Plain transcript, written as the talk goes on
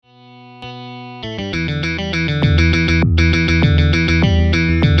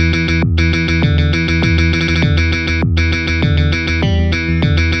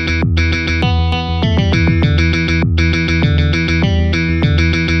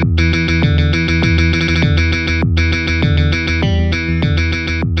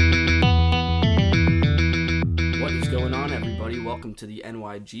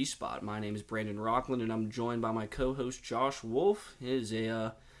G-Spot. My name is Brandon Rockland, and I'm joined by my co-host Josh Wolf. It is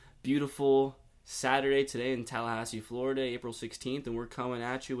a beautiful Saturday today in Tallahassee, Florida, April 16th, and we're coming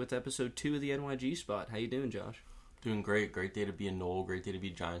at you with episode 2 of the NYG Spot. How you doing, Josh? Doing great. Great day to be a Knoll. Great day to be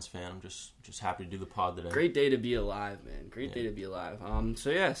a Giants fan. I'm just happy to do the pod today. Great day to be alive, man. Great day to be alive.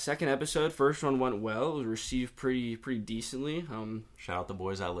 Second episode. First one went well. It was received pretty decently. Shout out the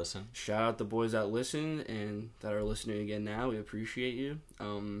boys that listen. Shout out the boys that listen and that are listening again now. We appreciate you.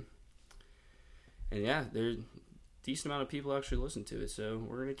 There's a decent amount of people actually listen to it, so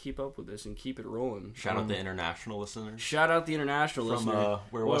we're gonna keep up with this and keep it rolling. Shout out the international listeners. Shout out the international listeners. From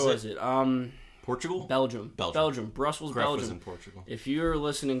where was it? Portugal? Belgium. Brussels, Belgium. In Portugal. If you're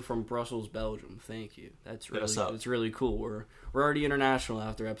listening from Brussels, Belgium, thank you. That's really cool. We're already international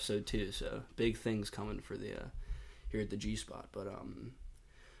after episode 2, so big things coming for the here at the G Spot. But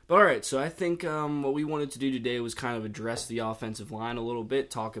all right. So I think what we wanted to do today was kind of address the offensive line a little bit,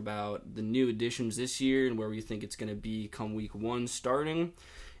 talk about the new additions this year and where we think it's going to be come week 1 starting.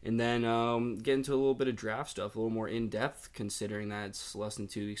 And then get into a little bit of draft stuff, a little more in-depth, considering that it's less than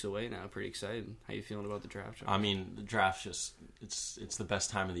 2 weeks away now. Pretty excited. How you feeling about the draft, Josh? I mean, the draft's just, it's the best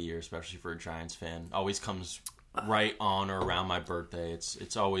time of the year, especially for a Giants fan. Always comes right on or around my birthday.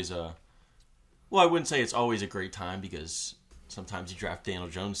 It's always I wouldn't say it's always a great time because sometimes you draft Daniel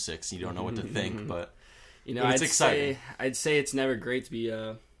Jones 6 and you don't know what to think, but it's exciting. I'd say it's never great to be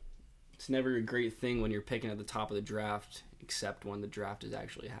it's never a great thing when you're picking at the top of the draft, except when the draft is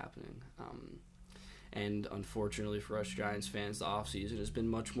actually happening. And unfortunately for us Giants fans, the offseason has been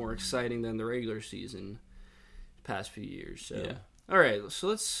much more exciting than the regular season the past few years. So, yeah. All right, so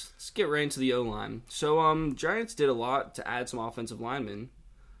let's get right into the O-line. So Giants did a lot to add some offensive linemen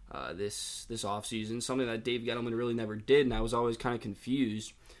this offseason, something that Dave Gettleman really never did, and I was always kind of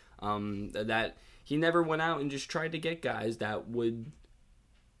confused that he never went out and just tried to get guys that would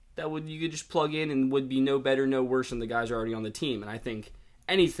you could just plug in and would be no better, no worse than the guys already on the team. And I think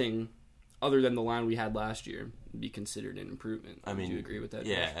anything other than the line we had last year would be considered an improvement. Would you agree with that?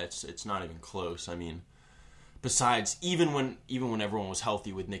 Yeah, it's not even close. I mean, besides even when everyone was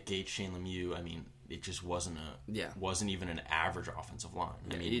healthy with Nick Gates, Shane Lemieux, I mean, it just wasn't even an average offensive line.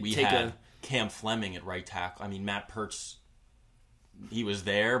 I mean, we had Cam Fleming at right tackle. I mean, Matt Pertz, he was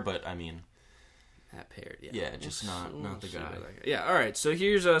there, but I mean. That paired, just not the guy. Yeah, all right. So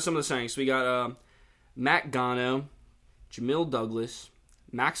here's some of the signings. We got Matt Gano, Jamil Douglas,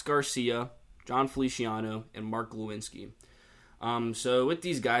 Max Garcia, John Feliciano, and Mark Lewinsky. So with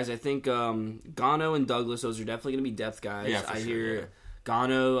these guys, I think Gano and Douglas, those are definitely going to be depth guys. Yeah, for sure, yeah.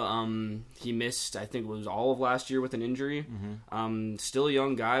 Gano, he missed, I think it was all of last year with an injury. Mm-hmm. Still a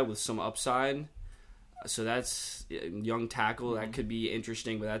young guy with some upside. So that's a young tackle. That could be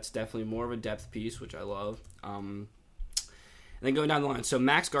interesting, but that's definitely more of a depth piece, which I love. And then going down the line, so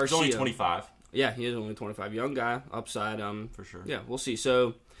Max Garcia. He's only 25. Yeah, he is only 25. Young guy, upside. For sure. Yeah, we'll see.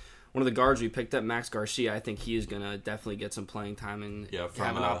 So one of the guards we picked up, Max Garcia, I think he is going to definitely get some playing time and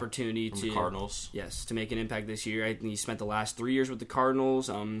have an opportunity to the Cardinals. Yes, to make an impact this year. I think he spent the last 3 years with the Cardinals.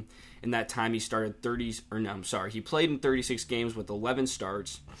 In that time, he played in 36 games with 11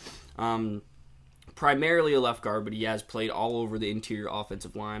 starts. Primarily a left guard, but he has played all over the interior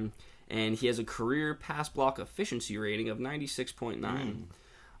offensive line, and he has a career pass block efficiency rating of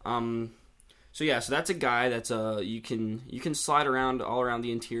 96.9. So that's a guy that's you can slide around all around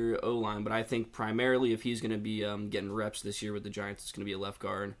the interior O-line, but I think primarily if he's going to be getting reps this year with the Giants, it's going to be a left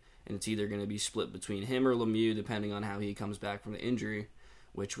guard, and it's either going to be split between him or Lemieux, depending on how he comes back from the injury,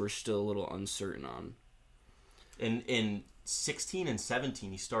 which we're still a little uncertain on. In 16 and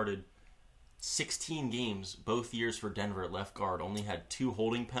 17, he started 16 games both years for Denver at left guard, only had 2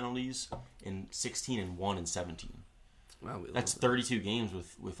 holding penalties in 16 and 1 in 17. Wow, that's 32 games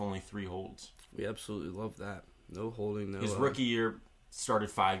with only 3 holds. We absolutely love that. No holding, no. His rookie year started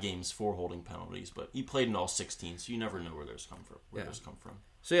 5 games, 4 holding penalties, but he played in all 16, so you never know where those come from.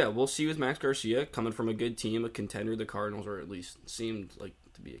 So we'll see with Max Garcia coming from a good team, a contender, the Cardinals, or at least seemed like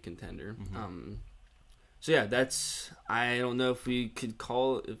to be a contender. Mm-hmm. That's, I don't know if we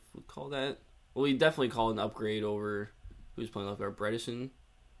call that. Well, we definitely call it an upgrade over who's playing left guard, Bredesen.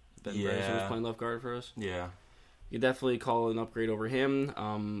 Bredesen was playing left guard for us. Yeah. You definitely call it an upgrade over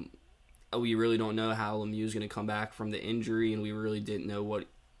him. We really don't know how Lemieux is going to come back from the injury, and we really didn't know what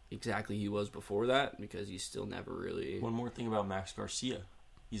exactly he was before that because he's still never really. One more thing about Max Garcia,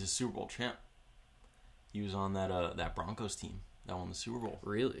 he's a Super Bowl champ. He was on that Broncos team that won the Super Bowl.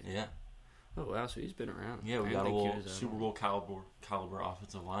 Really? Yeah. Oh wow, so he's been around. Yeah, we got a little Super Bowl caliber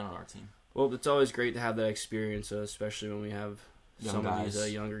offensive line on our team. Well, it's always great to have that experience, especially when we have some of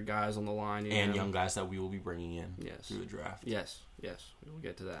these younger guys on the line. And young guys that we will be bringing in through the draft. Yes, we will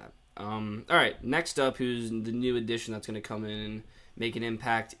get to that. All right, next up, who's the new addition that's going to come in and make an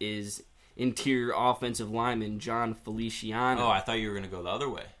impact is interior offensive lineman Jon Feliciano. Oh, I thought you were going to go the other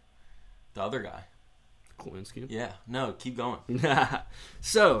way. The other guy. Kowinski? Yeah. No, keep going.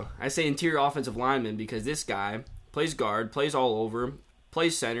 So, I say interior offensive lineman because this guy plays guard, plays all over,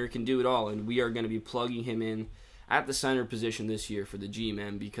 plays center, can do it all, and we are going to be plugging him in at the center position this year for the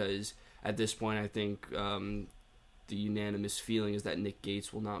G-Men because at this point I think the unanimous feeling is that Nick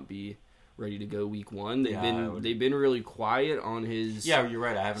Gates will not be ready to go week 1. They've been really quiet on his you're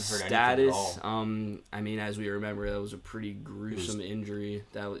right. I haven't heard status. Anything at all. I mean, as we remember, that was a pretty gruesome injury.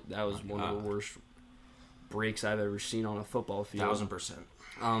 That was one of the worst breaks I've ever seen on a football field.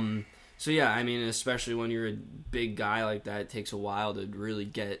 1,000%. So yeah, I mean, especially when you're a big guy like that, it takes a while to really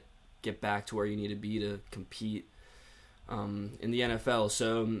get back to where you need to be to compete in the NFL.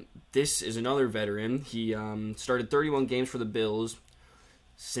 So this is another veteran. He started 31 games for the Bills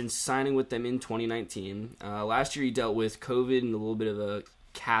since signing with them in 2019. Last year he dealt with COVID and a little bit of a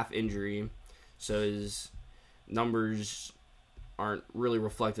calf injury, so his numbers aren't really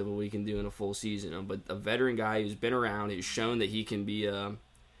reflective of what he can do in a full season. But a veteran guy who's been around, who's shown that he can be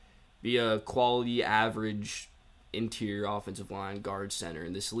a quality, average interior offensive line guard center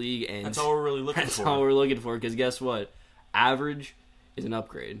in this league, and that's all we're really looking for. That's all we're looking for, because guess what? Average is an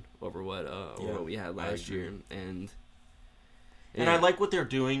upgrade over what we had last year, and I like what they're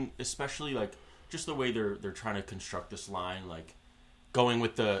doing, especially like just the way they're trying to construct this line, like going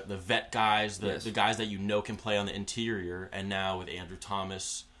with the vet guys, the guys that you know can play on the interior, and now with Andrew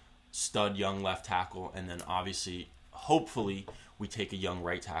Thomas, stud young left tackle, and then obviously, hopefully, we take a young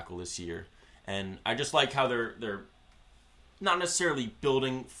right tackle this year. And I just like how they're not necessarily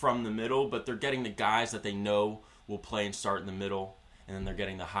building from the middle, but they're getting the guys that they know will play and start in the middle, and then they're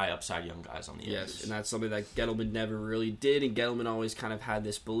getting the high upside young guys on the edges. Yes, and that's something that Gettleman never really did, and Gettleman always kind of had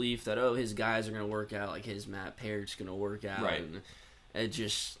this belief that, his guys are going to work out, like his Matt Parrott's going to work out. Right. And it's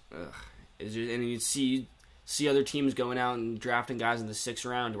just and you see other teams going out and drafting guys in the 6th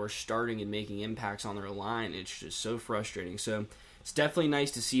round who are starting and making impacts on their line. It's just so frustrating. So it's definitely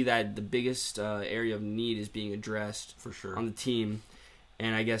nice to see that the biggest area of need is being addressed for sure on the team.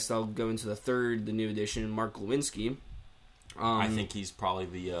 And I guess I'll go into the new addition, Mark Lewinsky. I think he's probably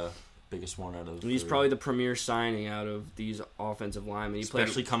the biggest one out of the He's probably the premier signing out of these offensive linemen.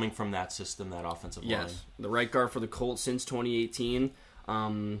 Especially coming from that system, that offensive line. Yes, the right guard for the Colts since 2018.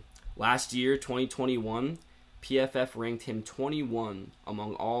 Last year, 2021, PFF ranked him 21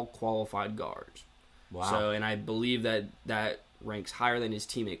 among all qualified guards. Wow. So, and I believe that ranks higher than his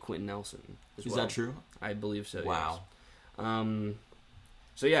teammate Quentin Nelson as well. Is that true? I believe so. Wow. Yes.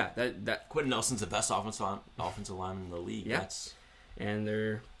 So yeah, that Quentin Nelson's the best offensive lineman in the league. Yeah. And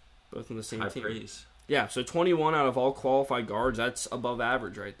they're both on the same team. Praise. Yeah, so 21 out of all qualified guards, that's above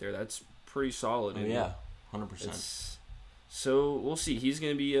average right there. That's pretty solid. Oh, yeah, 100%. So we'll see. He's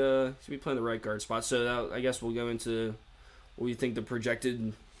going to be playing the right guard spot. So I guess we'll go into what you think the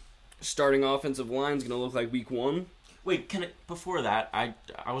projected starting offensive line is going to look like week 1. Wait, before that, I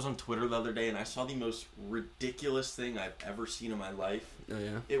was on Twitter the other day and I saw the most ridiculous thing I've ever seen in my life. Oh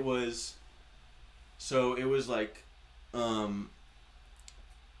yeah. It was like,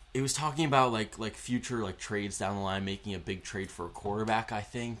 it was talking about like future like trades down the line, making a big trade for a quarterback, I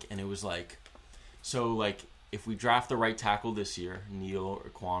think, and it was like, so like if we draft the right tackle this year, Neal or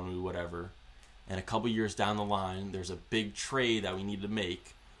Kwanu, whatever, and a couple years down the line, there's a big trade that we need to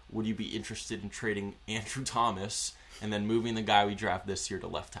make. Would you be interested in trading Andrew Thomas and then moving the guy we draft this year to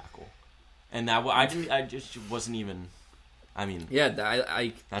left tackle? And that I just wasn't even. I mean, yeah,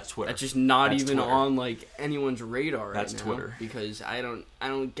 that's Twitter. That's just not even Twitter. On like anyone's radar. That's right Twitter. Now because I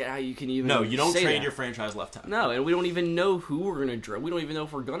don't get how you can even. No, you don't trade that. Your franchise left tackle. No, and we don't even know who we're gonna draft. We don't even know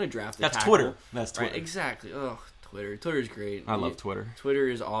if we're gonna draft. That's tackle. Twitter. That's Twitter. Right, exactly. Oh, Twitter. Twitter's great. I love Twitter. Twitter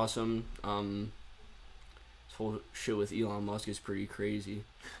is awesome. This whole shit with Elon Musk is pretty crazy.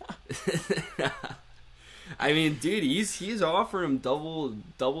 I mean, dude, he's offering them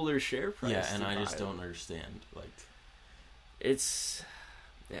double their share price. Yeah, and I just don't understand. Like, we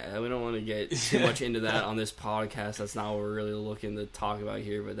don't want to get too much into that on this podcast. That's not what we're really looking to talk about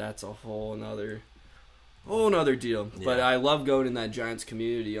here. But that's a whole nother deal. Yeah. But I love going in that Giants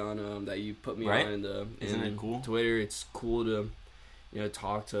community on that you put me right? on. Isn't it cool? Twitter. It's cool to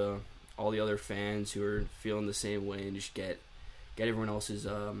talk to all the other fans who are feeling the same way and just get everyone else's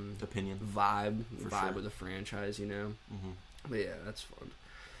opinion, vibe sure. with the franchise, Mm-hmm. But yeah, that's fun.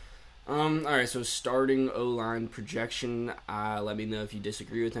 All right, so starting O-line projection. Let me know if you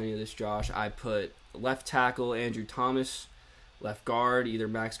disagree with any of this, Josh. I put left tackle Andrew Thomas, left guard either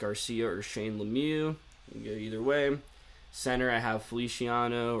Max Garcia or Shane Lemieux. You can go either way. Center, I have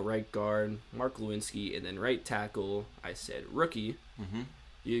Feliciano. Right guard, Mark Lewinsky, and then right tackle, I said rookie. Mm-hmm.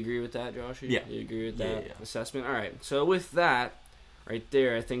 You agree with that, Josh? Yeah. You agree with that assessment? All right. So with that, right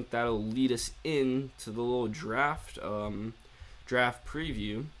there, I think that'll lead us into the little draft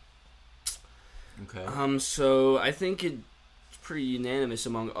preview. Okay. So I think it's pretty unanimous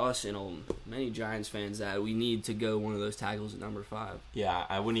among us and many Giants fans that we need to go one of those tackles at number 5. Yeah,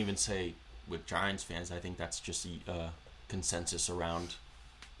 I wouldn't even say with Giants fans. I think that's just a consensus around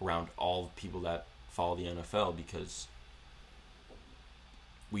all people that follow the NFL, because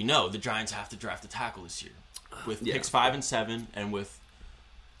we know the Giants have to draft a tackle this year. With picks 5 and 7, and with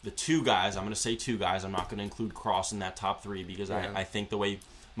the 2 guys, I'm going to say 2 guys. I'm not going to include Cross in that top 3 because I think the way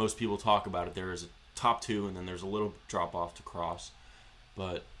most people talk about it, there is a top 2 and then there's a little drop off to Cross.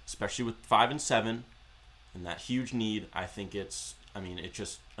 But especially with 5 and 7 and that huge need, I think it's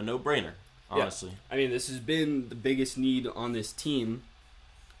just a no-brainer, honestly. Yeah. I mean, this has been the biggest need on this team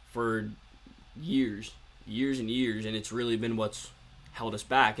for years and years, and it's really been what's held us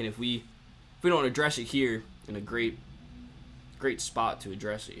back. And if we don't address it here in a great spot to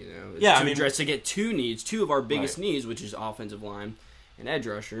address it, to get 2 of our biggest needs, which is offensive line and edge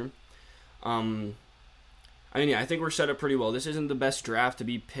rusher. I think we're set up pretty well. This isn't the best draft to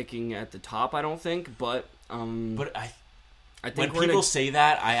be picking at the top, I don't think, but I think when people say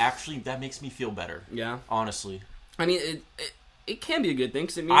that, that makes me feel better. Yeah, honestly. I mean, it can be a good thing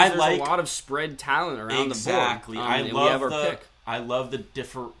because it means there's a lot of spread talent around the board. Exactly. I love the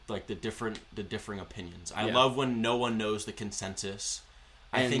differing opinions. I love when no one knows the consensus.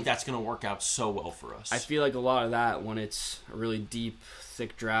 I think that's going to work out so well for us. I feel like a lot of that, when it's a really deep,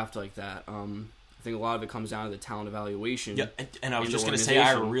 thick draft like that, I think a lot of it comes down to the talent evaluation. Yeah, and I was just going to say,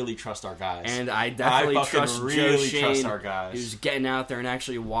 I really trust our guys. And I definitely trust Joe Shane, trust our guys. Who's getting out there and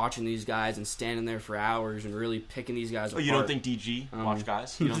actually watching these guys and standing there for hours and really picking these guys apart. You don't think DG watched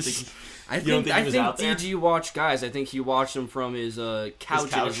guys? You don't think? I think DG watched guys. I think he watched them from his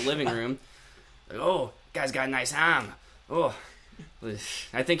couch in his living room. Like, oh, guy's got a nice arm. Oh,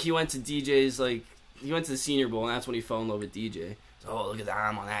 I think he went to DJ's he went to the Senior Bowl and that's when he fell in love with DJ. So, oh, look at the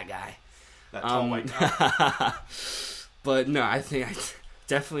arm on that guy. That tall white guy. But no, I think I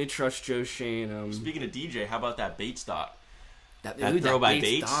definitely trust Joe Shane. Speaking of DJ, how about that Bates dot? That throw by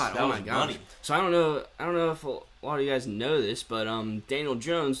Bates? That was money. So I don't know if a lot of you guys know this, but Daniel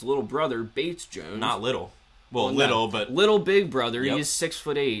Jones' little brother, Bates Jones. Not little. Well, little, but little big brother. Yep. He's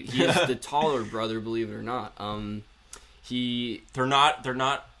 6'8". He is the taller brother, believe it or not. They're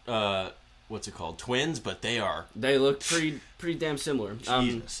not. What's it called? Twins, but they are. They look pretty damn similar.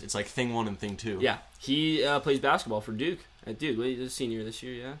 Jesus, it's like thing 1 and thing 2. Yeah, he plays basketball for Duke. At Duke, he's a senior this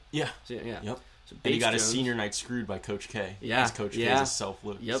year. Yeah. Yeah. So, yeah. Yep. So and he got his senior night screwed by Coach K. Yeah. Because Coach K is a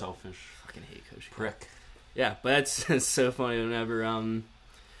selfish. Fucking hate Coach K. Prick. Yeah, but that's so funny. Whenever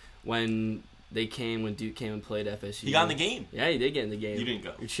when Duke came and played FSU, he got in the game. Yeah, he did get in the game. You didn't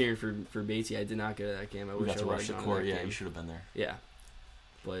go. You're cheering for Batesy. I did not go to that game. I wish got to I rush the court. Yeah, you should have been there. Yeah,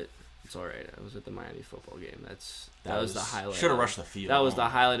 but. It's all right. I was at the Miami football game. That was the highlight. Should have rushed the field. That was the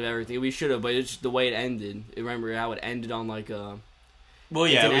highlight of everything. We should have, but it's the way it ended. Remember how it ended on a. Well,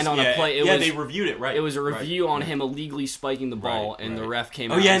 yeah, it was, on a play. They reviewed it, right? It was a review on him illegally spiking the ball, and the ref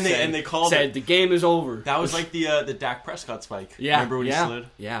came out. Oh yeah, and they called said the game is over. That was like the Dak Prescott spike. Yeah, remember when he slid?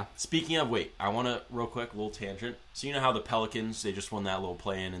 Yeah. Speaking of, I want to real quick, a little tangent. So you know how the Pelicans, they just won that little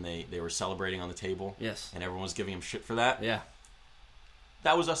play-in, and they were celebrating on the table. Yes. And everyone was giving him shit for that. Yeah.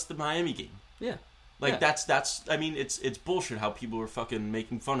 That was us, the Miami game. Yeah. That's I mean, it's bullshit how people are fucking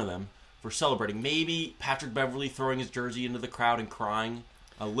making fun of them for celebrating. Maybe Patrick Beverly throwing his jersey into the crowd and crying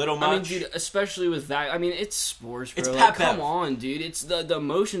a little much. I mean, dude, especially with that. I mean, it's sports, bro. It's come on, dude. It's the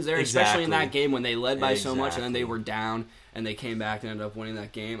emotions there, especially in that game when they led by so much and then they were down and they came back and ended up winning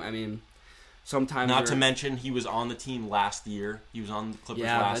that game. I mean, sometimes not to mention he was on the team last year. He was on the Clippers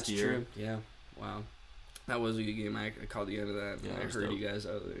last year. Yeah, that's true. Yeah. Wow. That was a good game. I caught the end of that. Yeah, I heard dope. You guys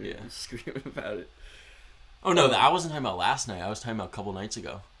out there screaming about it. Oh, no, I wasn't talking about last night. I was talking about a couple nights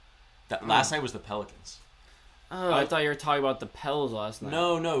ago. Last night was the Pelicans. Oh, I thought you were talking about the Pels last night.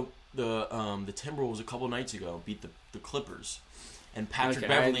 No. The Timberwolves a couple nights ago beat the Clippers. And Patrick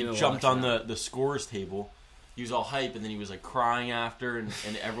Beverly jumped on the scores table. He was all hype, and then he was crying after, and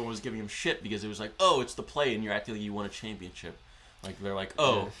everyone was giving him shit because it was oh, it's the play, and you're acting like you won a championship. Like they're like,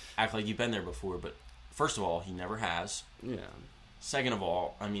 act like you've been there before. But first of all, he never has. Yeah. Second of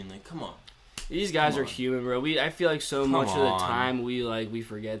all, I mean, like, come on. These guys are human, bro. I feel like much of the time we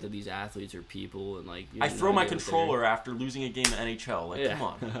forget that these athletes are people, and like I throw my controller after losing a game at NHL. Like, come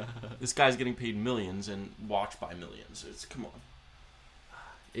on, this guy's getting paid millions and watched by millions. Come on.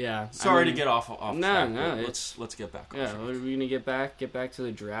 Yeah. Sorry to get off track. No. Let's get back. Yeah, we're gonna get back to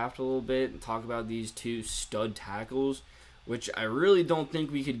the draft a little bit and talk about these two stud tackles, which I really don't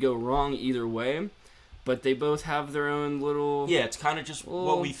think we could go wrong either way. But they both have their own little... Yeah, it's kind of just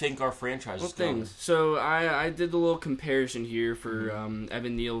what we think our franchise is doing. So I did a little comparison here for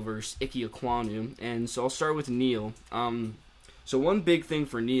Evan Neal versus Ike Ekwonu. And so I'll start with Neal. So one big thing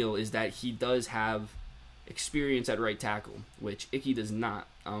for Neal is that he does have experience at right tackle, which Ike does not.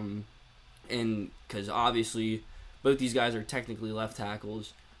 And because obviously both these guys are technically left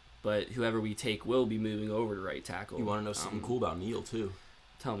tackles, but whoever we take will be moving over to right tackle. You want to know something cool about Neal, too?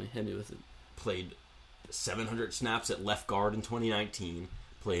 Tell me. Hit me with it. Played 700 snaps at left guard in 2019,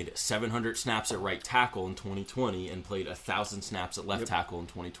 played 700 snaps at right tackle in 2020, and played 1,000 snaps at left tackle in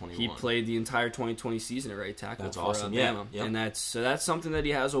 2021. He played the entire 2020 season at right tackle. That's awesome. Yeah. And that's something that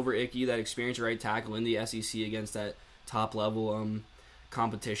he has over Ike, that experience at right tackle in the SEC against that top level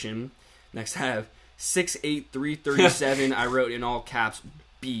competition. Next, I have 6'8", 337. I wrote in all caps,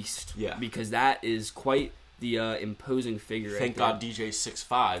 beast. Yeah. Because that is quite the imposing figure. Thank God DJ's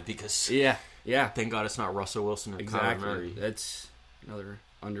 6'5", because yeah. Thank God it's not Russell Wilson or Kyler Murray. That's another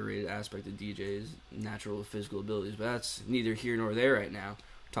underrated aspect of DJ's natural physical abilities, but that's neither here nor there right now.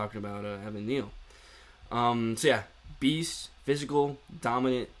 We're talking about Evan Neal. Beast, physical,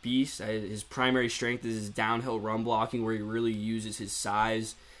 dominant beast. His primary strength is his downhill run blocking, where he really uses his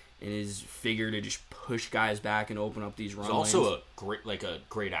size and his figure to just push guys back and open up these run lanes. He's also a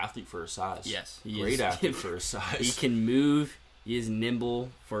great athlete for his size. Yes, great athlete for his size. He can move. He is nimble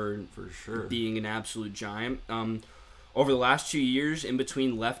for sure, being an absolute giant. Over the last 2 years, in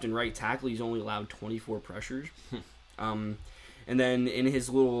between left and right tackle, he's only allowed 24 pressures. And then in this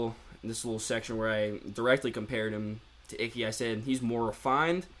little section where I directly compared him to Ike, I said he's more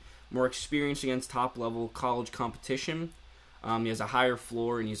refined, more experienced against top-level college competition. He has a higher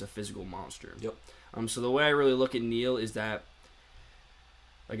floor, and he's a physical monster. Yep. So the way I really look at Neal is that,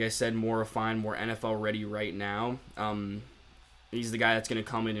 like I said, more refined, more NFL-ready right now. He's the guy that's going to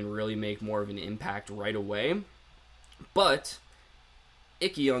come in and really make more of an impact right away. But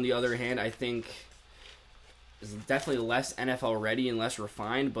Ike, on the other hand, I think is definitely less NFL ready and less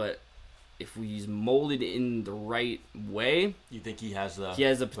refined. But if he's molded in the right way, you think he has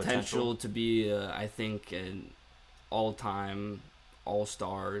the potential to be, I think, an all-time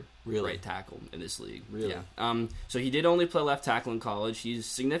all-star right tackle in this league. Really? Yeah. So he did only play left tackle in college. He's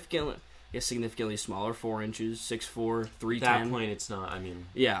significantly smaller, 4 inches, 6'4", 310. At that point, it's not. I mean,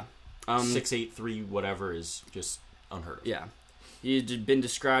 6'8", 3 whatever is just unheard of. Yeah, he's been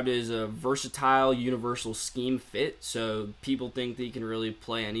described as a versatile, universal scheme fit. So people think that he can really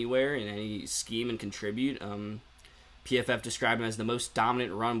play anywhere in any scheme and contribute. PFF described him as the most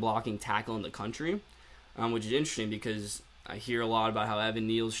dominant run blocking tackle in the country, which is interesting because I hear a lot about how Evan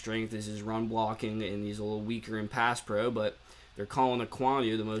Neal's strength is his run blocking and he's a little weaker in pass pro, but they're calling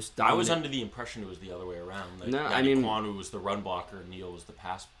Ekwonu the most dominant. I was under the impression it was the other way around. Ekwonu was the run blocker and Neal was the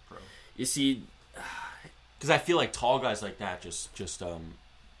pass pro. You see, because I feel like tall guys like that just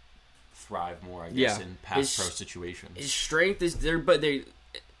thrive more, I guess, in pass pro situations. His strength is there, but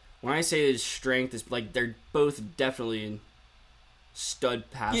when I say his strength is like they're both definitely stud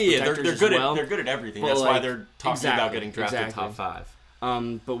pass protectors they're good as well. They're good at everything. That's why they're talking about getting drafted top 5.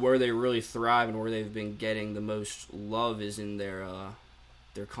 But where they really thrive and where they've been getting the most love is in their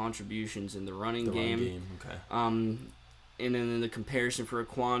contributions in the running game. Okay. And then in the comparison for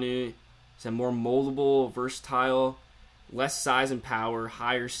Ekwonu, it's a more moldable, versatile, less size and power,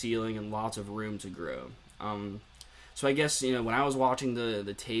 higher ceiling, and lots of room to grow. So I guess when I was watching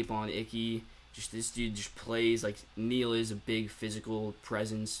the tape on Ike, just this dude just plays like Neal is a big physical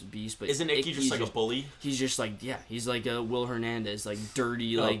presence beast, but isn't Ike just like a bully? He's just like he's like a Will Hernandez, like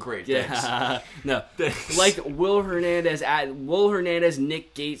dirty, like great. Thanks. No, thanks. Like Will Hernandez,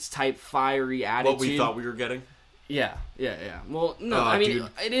 Nick Gates type fiery attitude. What we thought we were getting. Yeah. Well, no, I mean,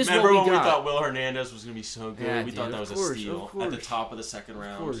 it is Remember what we got. Remember when we thought Will Hernandez was going to be so good? Yeah, we thought that was a steal at the top of the second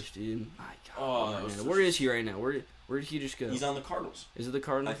round. Of course, dude. My God. Oh, where is he right now? Where did he just go? He's on the Cardinals. Is it the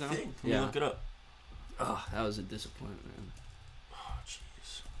Cardinals now? I think. Let me look it up. Oh, that was a disappointment, man. Oh,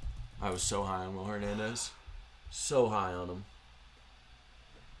 jeez. I was so high on Will Hernandez. So high on him.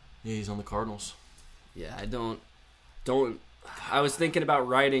 Yeah, he's on the Cardinals. Yeah, I don't. I was thinking about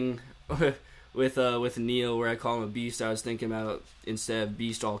writing with Neil, where I call him a beast, I was thinking about, instead of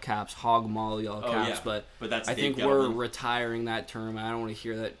beast all caps, hog molly all caps. Yeah. But that's I think we're retiring that term. I don't want to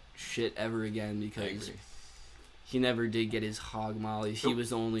hear that shit ever again, because he never did get his hog molly. He was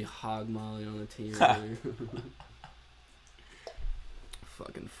the only hog molly on the team.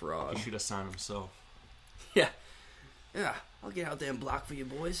 Fucking fraud. He should have signed himself. Yeah. I'll get out there and block for you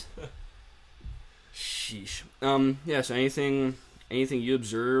boys. Sheesh. Yeah. So anything you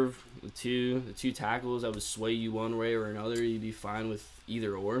observe, the two tackles that would sway you one way or another, you'd be fine with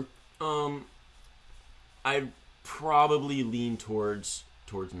either or. I'd probably lean towards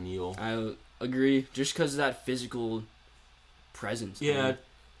Neil. I agree, just because of that physical presence. Yeah,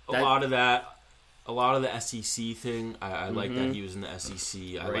 a lot of the SEC thing. I like that he was in the SEC.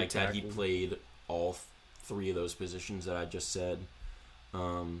 I like tackle. That he played all three of those positions that I just said.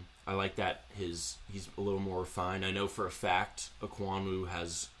 I like that he's a little more refined. I know for a fact Ekwonu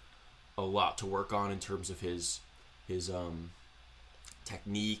has a lot to work on in terms of his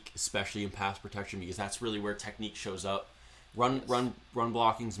technique, especially in pass protection, because that's really where technique shows up. Run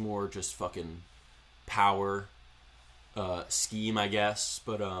blocking's more just fucking power, scheme, I guess.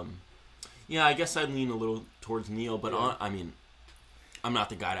 But yeah, I guess I'd lean a little towards Neil. But I'm not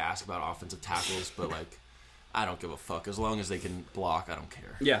the guy to ask about offensive tackles, but like, I don't give a fuck. As long as they can block, I don't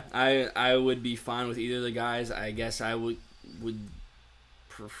care. Yeah, I would be fine with either of the guys. I guess I would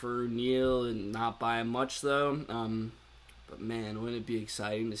prefer Neil and not by much, though. But, man, wouldn't it be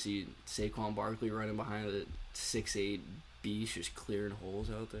exciting to see Saquon Barkley running behind a 6'8" beast just clearing holes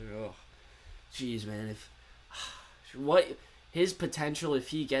out there? Oh, jeez, man. What his potential, if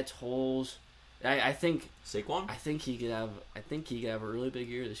he gets holes... I think Saquon. I think he could have a really big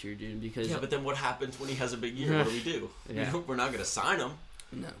year this year, dude. Because but then what happens when he has a big year? What do we do? Yeah. We're not going to sign him.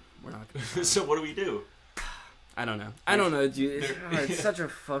 No, we're not. Gonna So what do we do? I don't know, dude. It's such a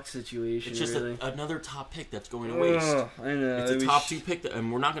fuck situation. It's just really. Another top pick that's going to waste. I know. It's a top 2 pick,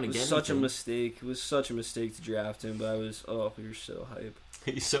 and we're not going to get such anything. A mistake. It was such a mistake to draft him, but we were so hype.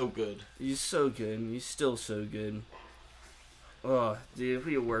 He's so good. He's so good. He's still so good. Oh, dude, if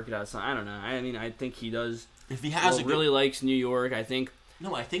we could work it out, I don't know. I mean, I think he does. If he has really likes New York, I think.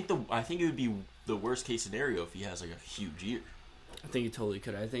 No, I think it would be the worst case scenario if he has like a huge year. I think he totally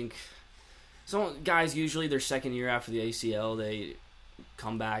could. I think some guys usually their second year after the ACL they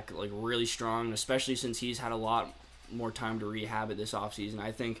come back like really strong, especially since he's had a lot more time to rehab it this offseason.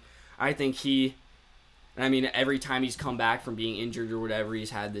 I think he. I mean, every time he's come back from being injured or whatever, he's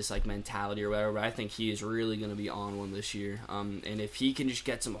had this like mentality or whatever. But I think he is really going to be on one this year. And if he can just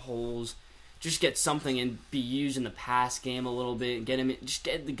get some holes, just get something and be used in the pass game a little bit, and just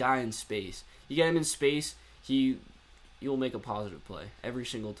get the guy in space. You get him in space, you'll make a positive play every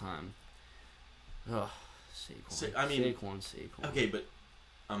single time. Ugh, Saquon. Saquon. Okay, but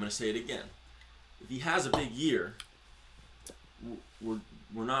I'm going to say it again. If he has a big year, we're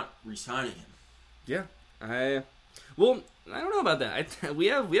not re-signing him. Yeah. I don't know about that. We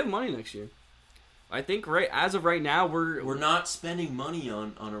have money next year. I think as of right now we're not spending money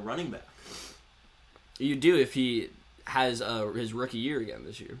on a running back. You do if he has his rookie year again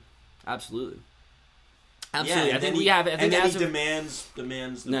this year. Absolutely. Yeah, I think we have. And then he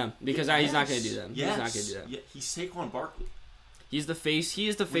demands. No, because he's not going to do that. Yes. He's not going to do that. Yeah, he's Saquon Barkley. He's the face. He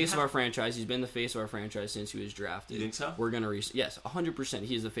is the face of our franchise. He's been the face of our franchise since he was drafted. You think so? We're gonna yes, 100%.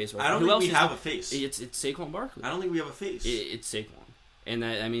 He's the face of our. I don't think we have a face. It's Saquon Barkley. I don't think we have a face. It's Saquon, and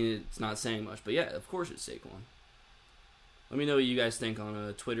that, I mean, it's not saying much, but yeah, of course it's Saquon. Let me know what you guys think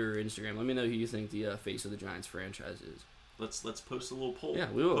on Twitter or Instagram. Let me know who you think the face of the Giants franchise is. Let's post a little poll.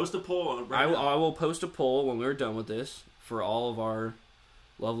 Yeah, we will post a poll. I will post a poll when we're done with this for all of our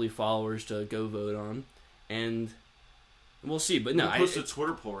lovely followers to go vote on, and. We'll see, but no. Post a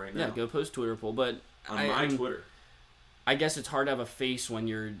Twitter poll right now. Yeah, go post Twitter poll, but on Twitter. I guess it's hard to have a face when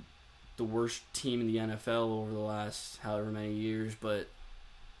you're the worst team in the NFL over the last however many years. But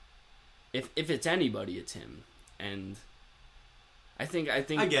if it's anybody, it's him. And I think. I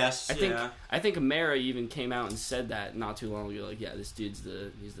think Amara even came out and said that not too long ago. Like, yeah, this dude's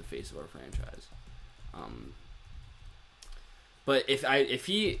he's the face of our franchise. But if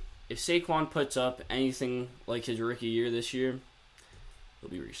Saquon puts up anything like his rookie year this year, he'll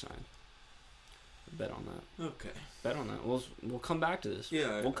be re-signed. Bet on that. Okay. Bet on that. We'll come back to this.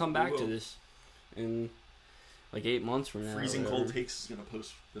 Yeah, we'll come back to this in like 8 months from now. Freezing Cold Takes is gonna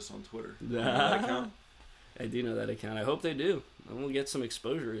post this on Twitter. That account. I do know that account. I hope they do. I will get some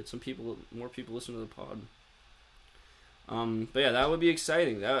exposure. Get more people listen to the pod. But yeah, that would be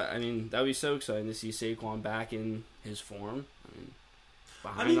exciting. That would be so exciting to see Saquon back in his form.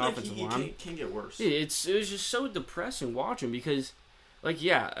 Behind the offensive line. It can get worse. It was just so depressing watching because, like,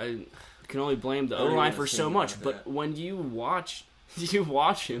 yeah, can only blame the O-line for so much. But when you watch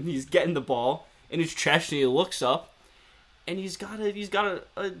him, he's getting the ball in his chest, and he looks up, and he's got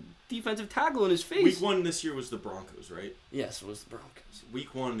a defensive tackle in his face. Week 1 this year was the Broncos, right? Yes, it was the Broncos.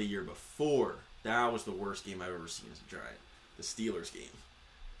 Week 1 the year before, that was the worst game I've ever seen as a Giant. The Steelers game.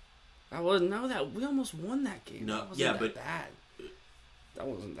 We almost won that game. No, but bad. That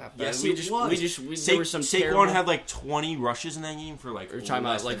wasn't that bad. Yes, there were some Saquon had like 20 rushes in that game for like. Are you talking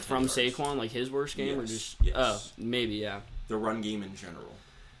about like from Saquon, like his worst game, or just? Yes. Oh, maybe yeah. The run game in general.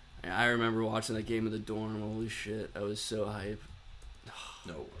 I remember watching that game in the dorm. Holy shit, I was so hyped.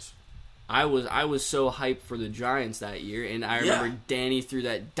 No, it was. I was so hyped for the Giants that year, and I remember Danny threw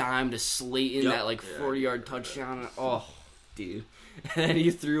that dime to Slayton, that like 40-yard touchdown. Oh, dude. And then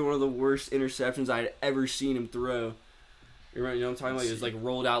he threw one of the worst interceptions I had ever seen him throw. You know what I'm talking about? It was like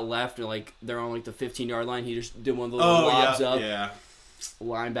rolled out left, and like they're on like the 15-yard line. He just did one of the little lobs up. Yeah.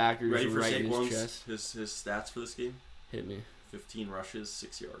 Linebackers ready for right in his chest. His stats for this game? Hit me. 15 rushes,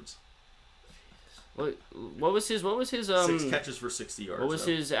 6 yards. What was his 6 catches for 60 yards. What was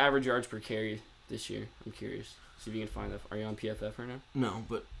his average yards per carry this year? I'm curious. See if you can find that. Are you on PFF right now? No,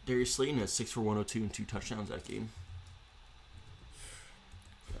 but Darius Slayton has 6 for 102 and 2 touchdowns that game.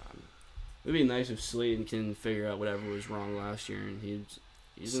 It'd be nice if Slayton can figure out whatever was wrong last year, and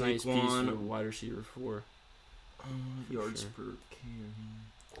he's a nice piece of a wide receiver 4. Yards per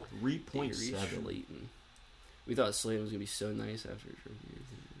carry. 3.7. We thought Slayton was gonna be so nice after his rookie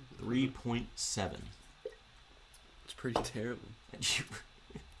year. 3.7. It's pretty terrible.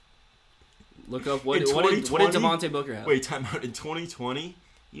 Look up what did Devontae Booker have? Wait, time out. In 2020,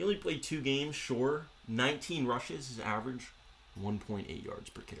 he only played 2 games. Sure, 19 rushes. His average 1.8 yards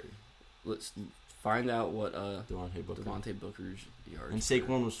per carry. Let's find out what Devontae Booker's yards. And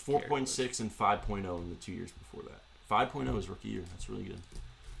Saquon was 4.6 and 5.0 in the 2 years before that. 5.0 his rookie year. That's really good.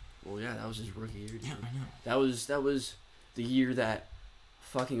 Well, yeah, that was his rookie year. Yeah, I know. That was the year that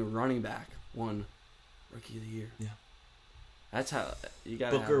fucking running back won rookie of the year. Yeah. That's how you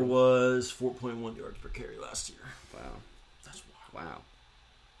got. Booker was 4.1 yards per carry last year. Wow. That's wild. Wow.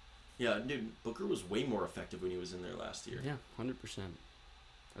 Yeah, dude, Booker was way more effective when he was in there last year. Yeah, 100%.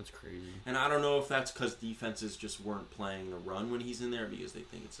 That's crazy. And I don't know if that's because defenses just weren't playing the run when he's in there because they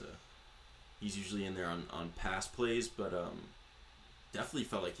think he's usually in there on pass plays, but definitely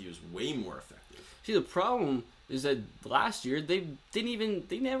felt like he was way more effective. See, the problem is that last year they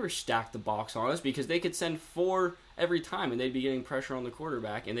never stacked the box on us because they could send 4 every time and they'd be getting pressure on the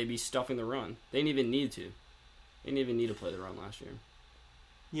quarterback and they'd be stuffing the run. They didn't even need to. They didn't even need to play the run last year.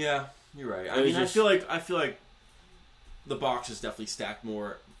 Yeah, you're right. I feel like the box is definitely stacked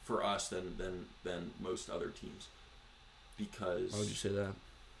more for us than most other teams. Because why would you say that?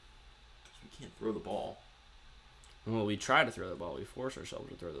 Because we can't throw the ball. Well, we try to throw the ball. We force ourselves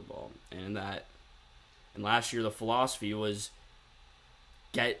to throw the ball. And last year the philosophy was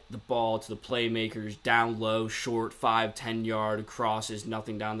get the ball to the playmakers down low, short, 5-10 yard crosses,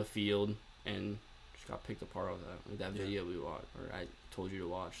 nothing down the field, and just got picked apart with that video we watched, or I told you to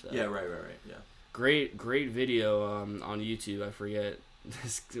watch that. Yeah, right, yeah. Great video on YouTube. I forget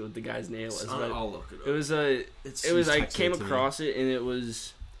what the guy's name was. I'll look it up. It was. I came across it, and it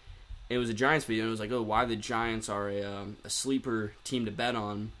was a Giants video. And it was like, why the Giants are a sleeper team to bet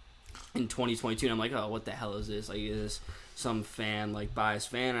on in 2022. And I'm like, what the hell is this? Like, is this some fan, like biased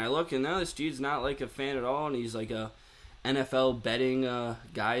fan? And I look, and no, this dude's not like a fan at all. And he's like a NFL betting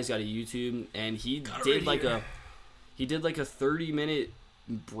guy. He's got a YouTube, and he did like a 30-minute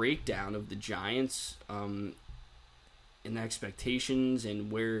breakdown of the Giants and expectations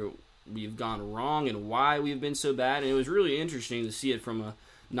and where we've gone wrong and why we've been so bad. And it was really interesting to see it from a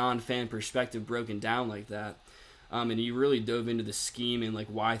non-fan perspective broken down like that. And he really dove into the scheme and like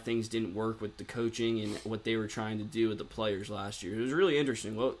why things didn't work with the coaching and what they were trying to do with the players last year. It was really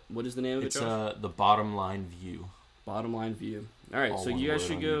interesting. What is the name of it, Josh? The Bottom Line View. Bottom Line View. All right, so you guys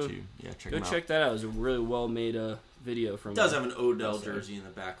should go check that out. It was a really well-made video from. He does have an Odell jersey in the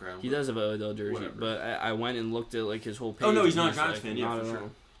background. He does have an Odell jersey, whatever. But I went and looked at like his whole page. Oh no, he's not a Giants fan. Yeah, for sure.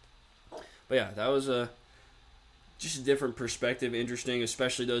 But yeah, that was just a different perspective. Interesting,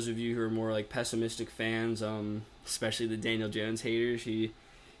 especially those of you who are more like pessimistic fans. Especially the Daniel Jones haters.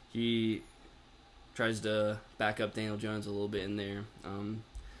 He tries to back up Daniel Jones a little bit in there.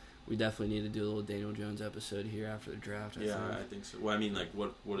 We definitely need to do a little Daniel Jones episode here after the draft. I think so. Well, I mean, like,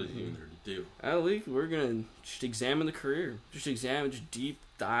 what is he in there to do? At least we're gonna just examine the career, just deep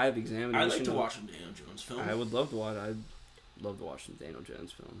dive examination. I'd like to watch some Daniel Jones film. I would love to watch. I'd love to watch some Daniel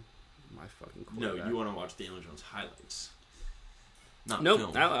Jones film. My fucking quarterback. No, you want to watch Daniel Jones highlights. Nope.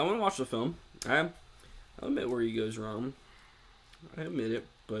 Film. I want to watch the film. I'll admit where he goes wrong. I admit it,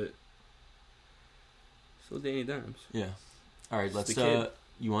 but Still Danny Dimes. Yeah. All right, let's.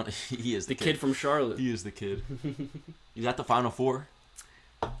 You want? He is the kid from Charlotte. He is the kid. He's at the Final Four.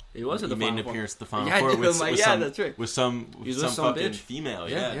 He was at the Final Four. He made an appearance at the Final Four with some, that's right. With some fucking female.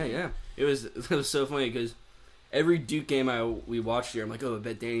 Yeah. It was so funny because every Duke game we watched here, I'm like, oh, I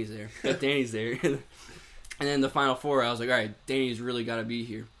bet Danny's there. And then the Final Four, I was like, all right, Danny's really got to be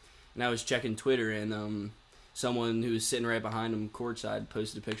here. And I was checking Twitter, and someone who was sitting right behind him courtside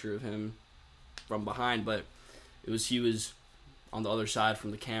posted a picture of him from behind, but he was on the other side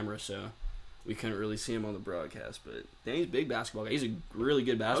from the camera, so we couldn't really see him on the broadcast. But Danny's a big basketball guy. He's a really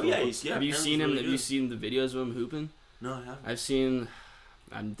good basketball player. Have you seen him? Really have you seen the videos of him hooping? No, I haven't.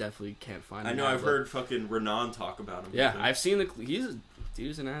 I definitely can't find him. I know I've heard fucking Renan talk about him. Yeah, I've seen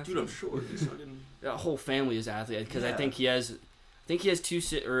dude's an athlete. Dude, I'm sure. The whole family is athlete because I think he has two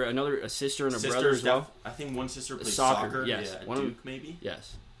a sister and a brother as well. I think one sister plays soccer. Yes, one Duke maybe.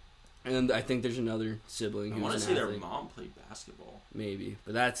 Yes, and then I think there's another sibling. I want to say their mom played basketball. Maybe,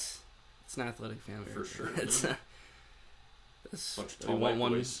 but it's an athletic family for sure. That's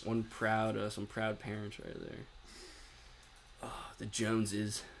one proud some proud parents right there. Oh, the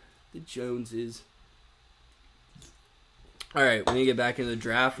Joneses. All right, we need to get back into the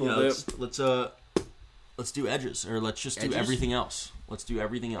draft a little bit. Let's do edges, or let's just do everything else. Let's do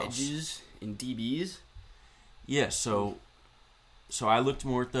everything else. Edges and DBs. Yeah. So I looked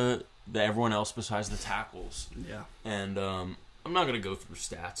more at the everyone else besides the tackles. Yeah. And I'm not gonna go through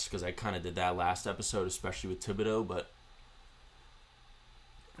stats because I kind of did that last episode, especially with Thibodeau. But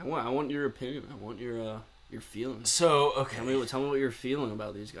I want your opinion. I want your feelings. So okay, tell me what you're feeling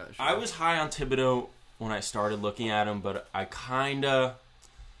about these guys. I was high on Thibodeau when I started looking at him, but I kind of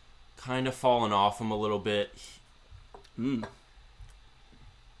fallen off him a little bit. The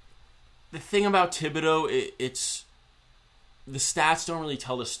thing about Thibodeau, it's the stats don't really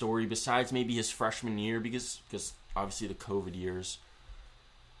tell the story besides maybe his freshman year because obviously the COVID years.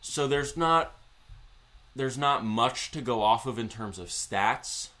 So there's not much to go off of in terms of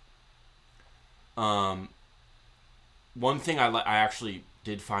stats. One thing I actually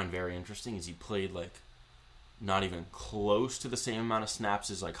did find very interesting is he played like not even close to the same amount of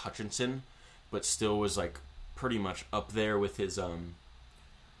snaps as like Hutchinson, but still was like pretty much up there with his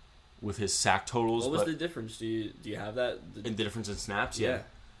sack totals. What was the difference? Do you have that? The difference in snaps? Yeah.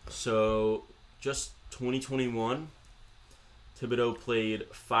 So just 2021, Thibodeau played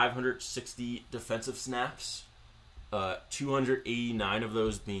 560 defensive snaps, 289 of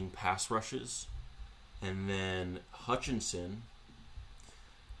those being pass rushes. And then Hutchinson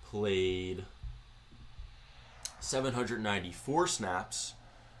played 794 snaps,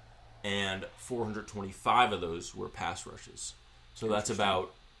 and 425 of those were pass rushes. So that's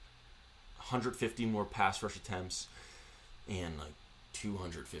about 150 more pass rush attempts and like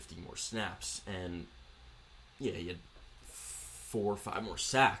 250 more snaps. And yeah, he had 4 or 5 more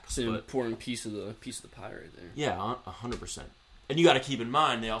sacks. It's an important piece of the pie right there. Yeah, 100%. And you got to keep in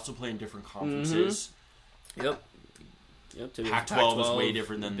mind they also play in different conferences. Yep. Pac-12 is way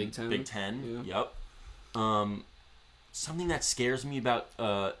different than Big Ten. Yeah. Yep. Something that scares me about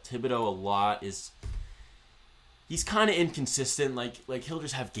Thibodeau a lot is he's kind of inconsistent. Like he'll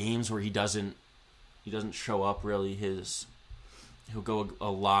just have games where he doesn't show up really. He'll go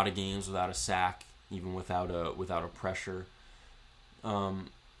a lot of games without a sack, even without a pressure. A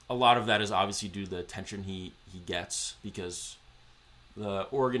lot of that is obviously due to the attention he gets because the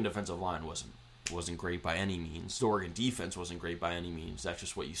Oregon defensive line wasn't great by any means. The Oregon defense wasn't great by any means. That's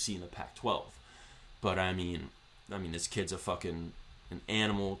just what you see in the Pac-12. But I mean, this kid's an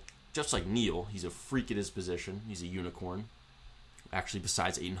animal, just like Neal. He's a freak at his position. He's a unicorn. Actually,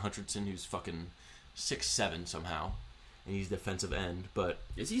 besides Aiden Hutchinson, who's fucking 6'7" somehow, and he's defensive end. But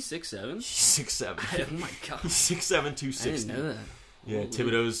is he 6'7"? He's 6'7". Oh my god, he's 6'7", 260. I didn't know that. Yeah,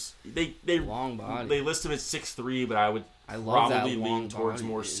 Thibodeau's they long body. They list him as 6'3", but I would probably lean towards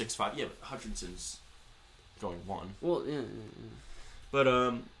more 6'5". Yeah, but Hutchinson's going 1. Well, yeah. But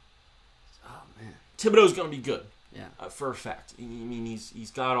oh man, Thibodeau's gonna be good. Yeah, for a fact. I mean,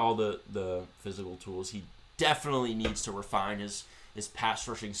 he's got all the physical tools. He definitely needs to refine his pass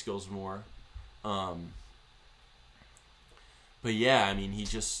rushing skills more. But yeah, I mean,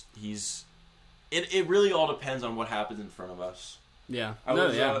 it really all depends on what happens in front of us. Yeah.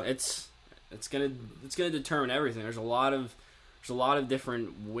 It's gonna determine everything. There's a lot of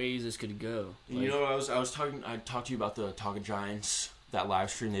different ways this could go. Like, I talked to you about the Talking Giants, that live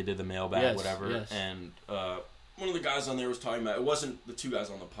stream they did, the mailbag, whatever. And one of the guys on there was talking about, it wasn't the 2 guys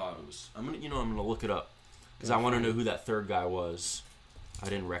on the pod. It was I'm gonna look it up because I want to know who that third guy was. I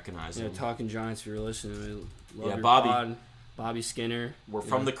didn't recognize him. Talking Giants, if you're listening, we love your Bobby. pod. Bobby Skinner. We're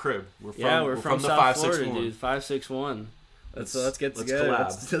from the crib. We're from the South Florida, dude. 561. Let's get together.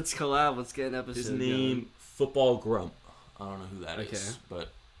 Let's collab. Let's get an episode. His name, going. Football Grump. I don't know who that is, but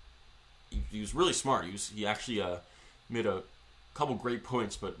he was really smart. He actually made a couple great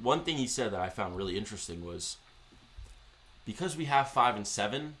points. But one thing he said that I found really interesting was because we have 5 and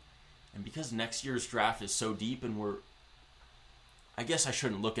 7, and because next year's draft is so deep, and I guess I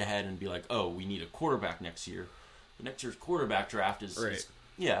shouldn't look ahead and be like, oh, we need a quarterback next year. But next year's quarterback draft is it's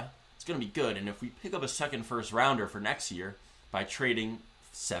going to be good. And if we pick up a second first rounder for next year by trading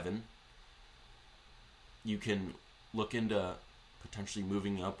 7, you can look into potentially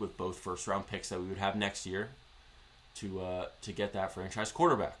moving up with both first round picks that we would have next year to get that franchise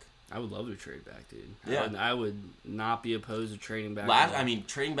quarterback. I would love to trade back, dude. Yeah. I would not be opposed to trading back.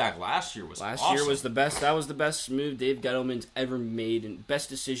 Trading back last year was awesome. Last year was the best. That was the best move Dave Gettleman's ever made, and best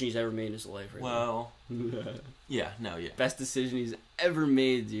decision he's ever made in his life. Best decision he's ever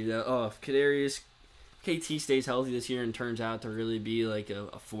made, dude. If Kadarius KT stays healthy this year and turns out to really be like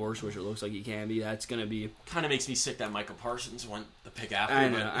a force, which it looks like he can be, that's gonna be. Kind of makes me sick that Micah Parsons went the pick after. I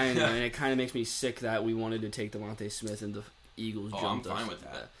know, and it kind of makes me sick that we wanted to take Devontae Smith and the Eagles jumped us. I'm fine with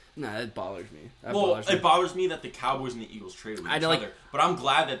that. Nah, that bothers me. It bothers me that the Cowboys and the Eagles traded with each other. But I'm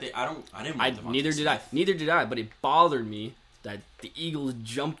glad that I didn't want Neither did I. But it bothered me that the Eagles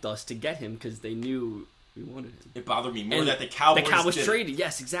jumped us to get him because they knew we wanted him. It bothered me more that the Cowboys traded.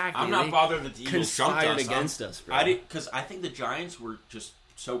 Yes, exactly. I'm not bothered that the Eagles jumped us against us, bro. Because I think the Giants were just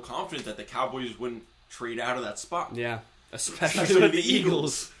so confident that the Cowboys wouldn't trade out of that spot. Yeah, especially with the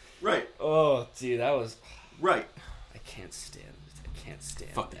Eagles. Right. Oh, dude, that was right. I can't stand.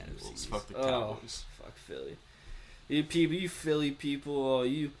 Fuck the Eagles. Fuck the Cowboys. Fuck Philly. You Philly people,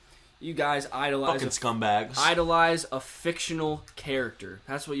 you guys idolize fucking scumbags. Idolize a fictional character.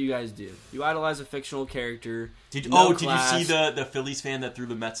 That's what you guys do. You idolize a fictional character. Did you see the Phillies fan that threw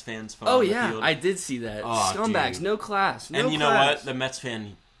the Mets fans phone? Oh yeah, I did see that. Scumbags, dude. No class. You know what? The Mets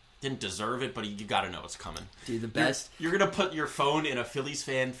fan didn't deserve it, but you got to know it's coming. Dude, the best. You're gonna put your phone in a Phillies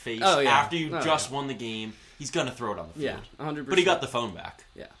fan face after you just won the game. He's going to throw it on the field. Yeah, 100%. But he got the phone back.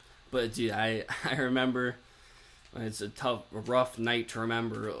 Yeah. But, dude, I remember it's a rough night to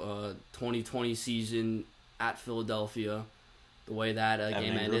remember 2020 season at Philadelphia. The way that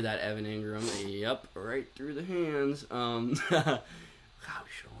game ended, that Evan Ingram. Yep, right through the hands. God, we should have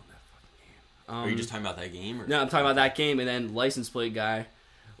won that fucking game. Are you just talking about that game? Or? No, I'm talking about that game, and then license plate guy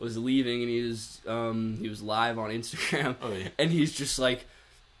was leaving, and he was live on Instagram. Oh, yeah. And he's just like,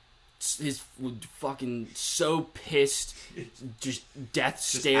 his fucking so pissed, just death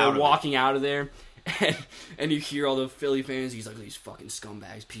stare walking out of there, and you hear all the Philly fans. He's like, these fucking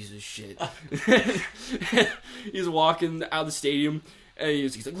scumbags, pieces of shit. He's walking out of the stadium, and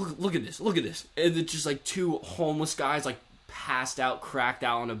he's like, look at this, and it's just like 2 homeless guys like passed out, cracked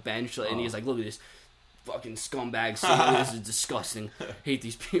out on a bench, and he's like, look at this. Fucking scumbag scene. This is disgusting. Hate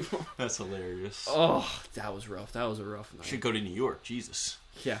these people. That's hilarious. Oh, that was rough. That was a rough night. Should go to New York. Jesus.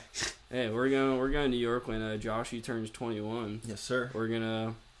 Yeah. Hey, we're going to New York when Joshy turns 21. Yes, sir. We're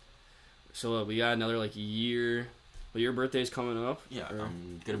gonna. So we got another like year. Well, your birthday's coming up. Yeah,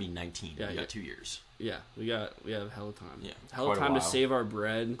 I'm gonna be 19. Yeah, we got 2 years. Yeah, we have hella time. Yeah, hella time to save our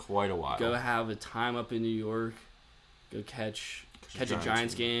bread. Quite a while. Go have a time up in New York. Go catch a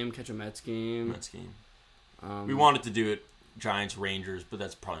Giants game. Catch a Mets game. We wanted to do it Giants Rangers, but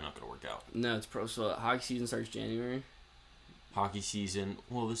that's probably not going to work out. No, it's so hockey season starts January. Hockey season.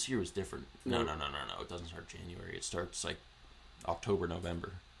 Well, this year was different. No. It doesn't start January. It starts like October,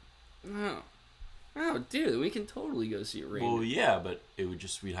 November. Oh, dude, we can totally go see a Rangers. Well, yeah, but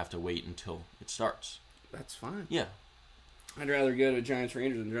we'd have to wait until it starts. That's fine. Yeah. I'd rather go to Giants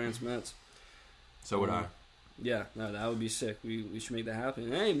Rangers than Giants Mets. So would I. Yeah, no, that would be sick. We should make that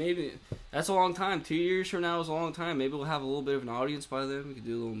happen. Hey, maybe that's a long time. 2 years from now is a long time. Maybe we'll have a little bit of an audience by then. We could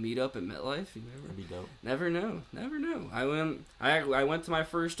do a little meetup at MetLife. That'd be dope. Never know. I went to my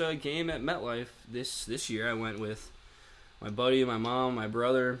first game at MetLife this year. I went with my buddy, my mom, my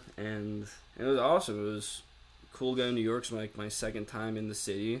brother, and it was awesome. It was cool going to New York. It's like my second time in the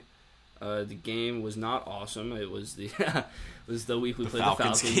city. The game was not awesome. It was the week we played the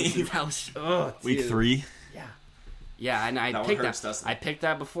Falcons game. Week 3. Yeah, and I picked that. I picked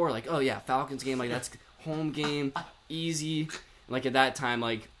that before, like, oh yeah, Falcons game, like that's home game, easy. Like at that time,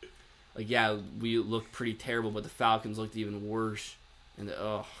 like yeah, we looked pretty terrible, but the Falcons looked even worse. And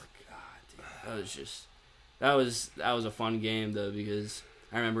oh god, dude, that was a fun game though, because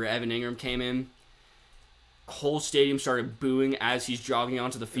I remember Evan Ingram came in, whole stadium started booing as he's jogging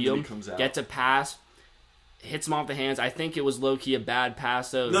onto the field. Gets a pass, hits him off the hands. I think it was low-key a bad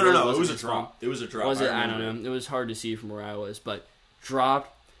pass, though. No. It was a drop. It was a drop. Was it? I don't know. It was hard to see from where I was, but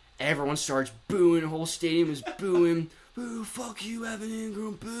dropped. Everyone starts booing. The whole stadium is booing. Boo, fuck you, Evan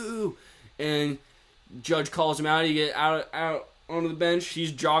Ingram, boo. And Judge calls him out. He get out onto the bench.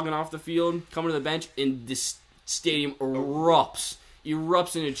 He's jogging off the field, coming to the bench, and this stadium erupts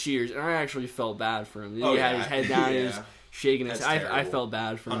into cheers. And I actually felt bad for him. He had his head down. He was shaking his head. I felt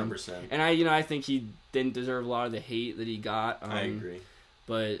bad for him. 100%. And I think he didn't deserve a lot of the hate that he got. I agree.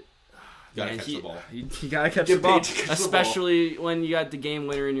 But you gotta catch the ball. You gotta catch the ball, especially when you got the game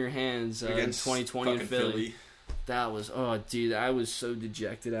winner in your hands against 2020 in Philly. That was dude, I was so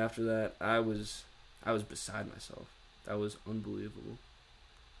dejected after that. I was beside myself. That was unbelievable.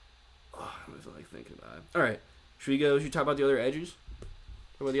 I don't feel like thinking about it. All right, should we talk about the other edges?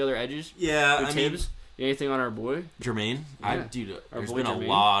 Talk about the other edges? Yeah, I mean, anything on our boy Jermaine? Yeah. There's been a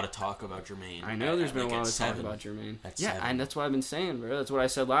lot of talk about Jermaine. I know there's been a lot of talk about Jermaine. And that's what I've been saying, bro. That's what I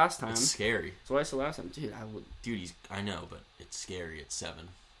said last time. It's scary. That's what I said last time, dude. I know, but it's scary at 7.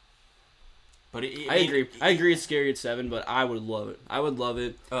 But I agree. I agree. It's scary at 7, but I would love it.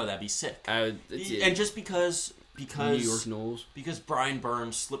 Oh, that'd be sick. And just because New York Knowles, because Brian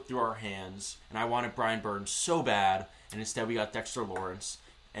Burns slipped through our hands, and I wanted Brian Burns so bad, and instead we got Dexter Lawrence,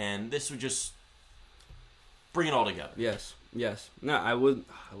 and this would just bring it all together. Yes. No, I would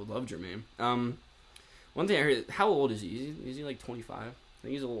love Jermaine. One thing I heard, how old is he? Is he like 25? I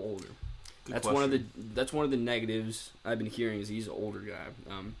think he's a little older. That's one of the negatives I've been hearing is he's an older guy.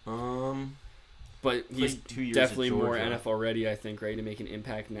 But he's definitely more NFL ready, I think, ready to make an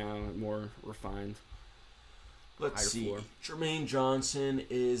impact now, more refined. Let's see. Floor. Jermaine Johnson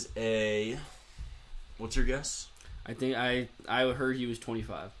is a... What's your guess? I think I heard he was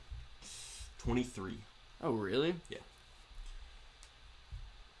 25. 23. Oh, really? Yeah.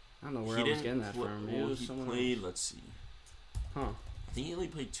 I don't know where I was getting that from. He played, let's see. Huh. I think he only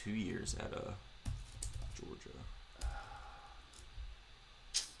played 2 years at Georgia.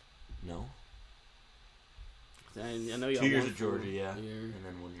 No? I know you 2 years at Georgia, yeah. And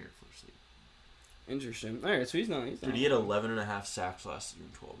then 1 year at Florida State. Interesting. All right, so he's not. Dude, he had 11.5 sacks last year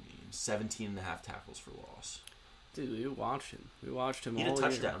in 12 games. 17.5 tackles for loss. Dude, we watched him. He had a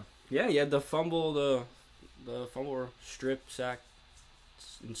touchdown. Yeah, he had the fumble, the fumble, strip, sack,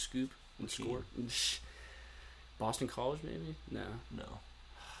 and scoop, and score. Boston College, maybe? No.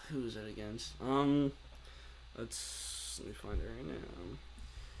 Who was that against? Let me find it right now.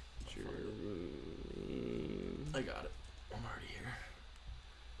 I got it. I'm already here.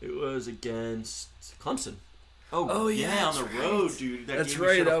 It was against Clemson. Oh yeah, on the road, dude. That's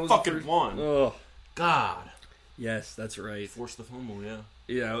right. That was fucking won. Oh, God. Yes, that's right. Forced the fumble, yeah.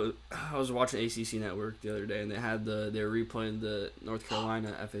 Yeah, I was watching ACC Network the other day, and they were replaying the North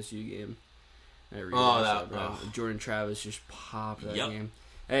Carolina FSU game. Jordan Travis just popped that game.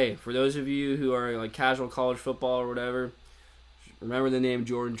 Hey, for those of you who are like casual college football or whatever, remember the name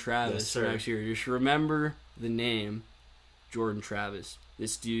Jordan Travis for next year. Just remember the name Jordan Travis.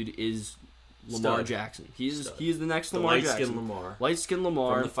 This dude is Lamar Jackson. He's the next Lamar Jackson. Light-skinned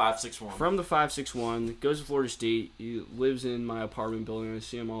Lamar. From the 5'6". Goes to Florida State. He lives in my apartment building. I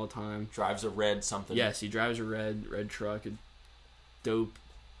see him all the time. Drives a red something. Yes, he drives a red truck. A dope,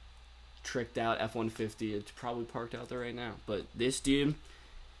 tricked out F-150. It's probably parked out there right now. But this dude,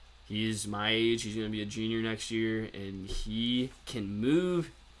 he's my age. He's going to be a junior next year. And he can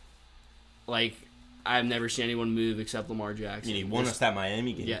move like... I've never seen anyone move except Lamar Jackson. He won us that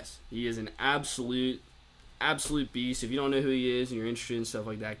Miami game. Yes. He is an absolute beast. If you don't know who he is and you're interested in stuff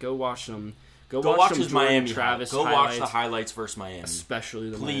like that, go watch him. Go watch his Miami Travis Go watch the highlights versus Miami.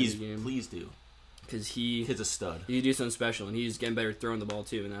 Especially the Miami game. Please do. Because he's a stud. He do something special, and he's getting better at throwing the ball,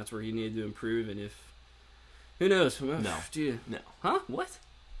 too, and that's where he needed to improve. And if... Who knows? No. Dude. No. Huh? What?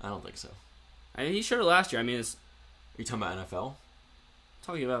 I don't think so. He showed it last year. I mean, it's... Are you talking about NFL?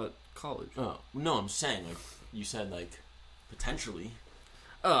 Talking about... college. Oh no, I'm saying like you said, like potentially.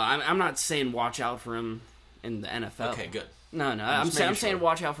 Oh, I'm not saying watch out for him in the NFL. Okay, good. No, I'm saying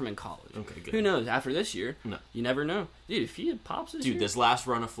watch out for him in college. Okay, good. Who knows? After this year, no, you never know, dude. If he pops this year, this last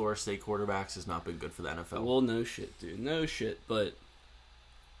run of Florida State quarterbacks has not been good for the NFL. Well, no shit, dude, no shit. But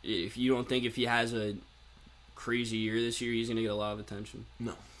if you don't think if he has a crazy year this year, he's gonna get a lot of attention.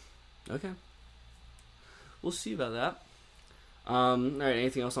 No. Okay. We'll see about that. All right.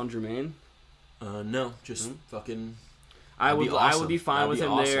 Anything else on Jermaine? No. Just fucking. I would be fine with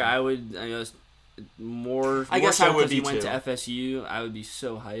him there. I would. More. I guess I would be too. He went to FSU. I would be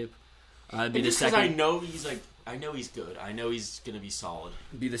so hype. Be the second. I know he's good. I know he's gonna be solid.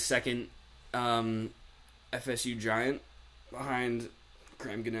 Be the second FSU Giant behind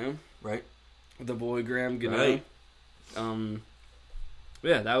Graham Gano. Right. the boy Graham Gano. Right.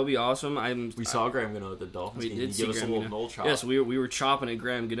 Yeah, that would be awesome. We saw Graham Gano at the Dolphins game. He gave us a little Noel chop. Yes, we were chopping at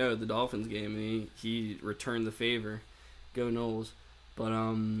Graham Gano at the Dolphins game, and he returned the favor. Go Noles.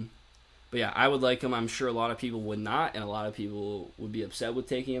 But yeah, I would like him. I'm sure a lot of people would not, and a lot of people would be upset with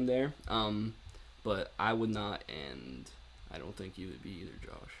taking him there. But I would not, and I don't think you would be either,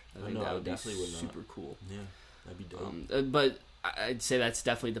 Josh. I think that would be super cool. Yeah, that'd be dope. But I'd say that's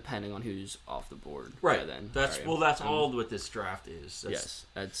definitely depending on who's off the board. Right. Then that's all what this draft is.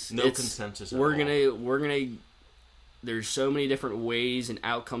 That's no consensus. We're gonna. There's so many different ways and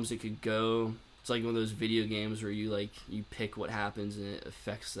outcomes it could go. It's like one of those video games where you pick what happens and it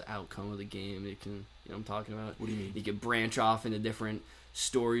affects the outcome of the game. It can, what I'm talking about. What do you mean? You can branch off into different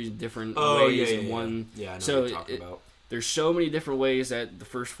stories, different ways. Yeah, one. Yeah, I know what you're talking about. There's so many different ways that the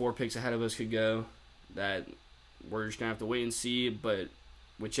first 4 picks ahead of us could go that we're just going to have to wait and see, but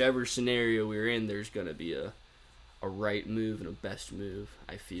whichever scenario we're in, there's going to be a right move and a best move,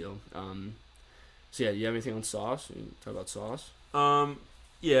 I feel. So, yeah, do you have anything on Sauce? You talk about Sauce?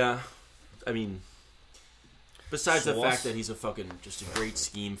 Yeah. I mean, besides the fact that he's just a great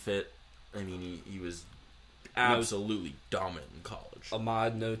scheme fit, I mean, he was absolutely dominant in college.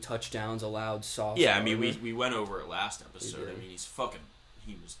 Ahmad, no touchdowns allowed, Sauce. Yeah, I mean, we went over it last episode. I mean, his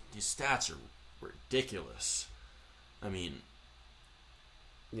stats are ridiculous. I mean,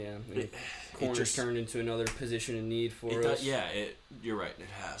 yeah, corner's turned into another position in need for us. You're right, it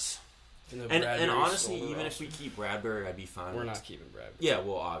has. And honestly, even if we keep Bradbury, I'd be fine. We're not keeping Bradbury. Yeah,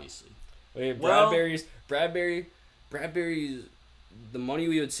 well, obviously. Wait, Bradbury's the money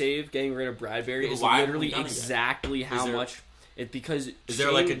we would save getting rid of Bradbury is literally exactly how much. It's because is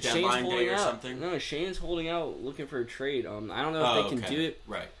there like a deadline day or something? No, Shane's holding out looking for a trade. I don't know if they can do it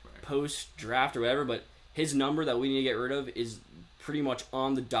post draft or whatever, but his number that we need to get rid of is pretty much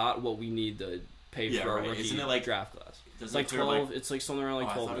on the dot what we need to pay for our rookie draft class. It's like 12. It's like something around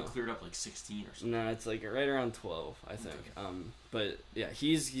 12. I thought it cleared up like 16 or something. No, it's like right around 12, I think. Okay. But yeah,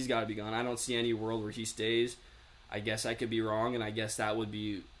 he's got to be gone. I don't see any world where he stays. I guess I could be wrong, and I guess that would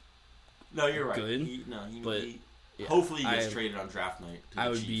be. No, you're right. Good. Hopefully he gets traded on draft night. I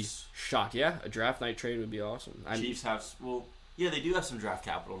would be shocked. Yeah, a draft night trade would be awesome. Chiefs have they do have some draft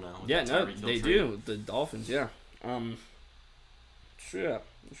capital now. Yeah, no, they do. The Dolphins, yeah. Sure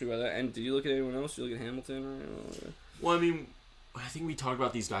about that. And did you look at anyone else? Did you look at Hamilton? Well, I mean, I think we talked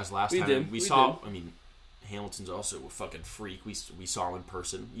about these guys last time. We saw. I mean, Hamilton's also a fucking freak. We saw him in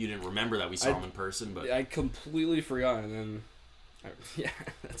person. You didn't remember that we saw him in person, but I completely forgot. And then, yeah,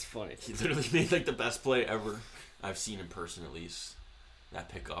 that's funny. He literally made like the best play ever I've seen in person, at least. That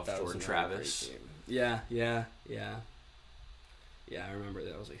pick off Jordan Travis. Yeah. I remember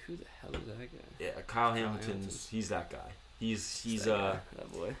that. I was like, who the hell is that guy? Yeah, Kyle Hamilton's. He's that guy. He's that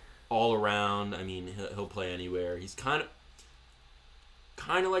boy. All around. I mean, he'll play anywhere. He's kind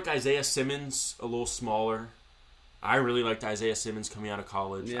of like Isaiah Simmons, a little smaller. I really liked Isaiah Simmons coming out of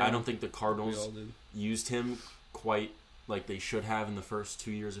college. Yeah, I don't think the Cardinals used him quite like they should have in the first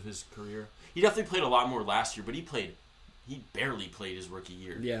 2 years of his career. He definitely played a lot more last year, but he barely played his rookie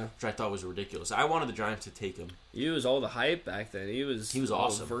year. Yeah, which I thought was ridiculous. I wanted the Giants to take him. He was all the hype back then. He was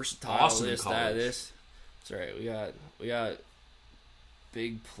awesome, versatile. Awesome in college. That's right. We got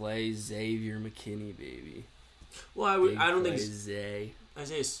big play Xavier McKinney, baby. Well, I don't think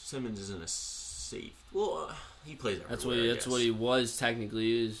Isaiah Simmons isn't a safe. Well, he plays everywhere. That's what he was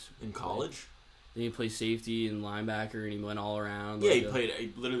technically. Is in college. Then he played safety and linebacker, and he went all around. Yeah, he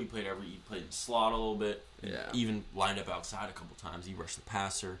literally played He played in slot a little bit. Yeah. Even lined up outside a couple times. He rushed the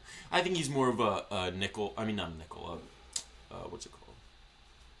passer. I think he's more of a nickel. I mean, not a nickel. What's it called?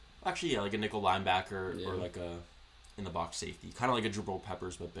 Actually, yeah, like a nickel linebacker or like a in the box safety, kind of like a Jabril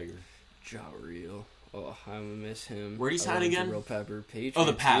Peppers but bigger. Jabril. Oh, I miss him. Where'd he sign again? Jabril Pepper, Patriots. Oh,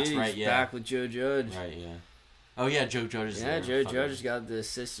 the Pats, right? Yeah. Back with Joe Judge. Right. Yeah. Oh yeah, Joe Judge is there. Joe Judge has got the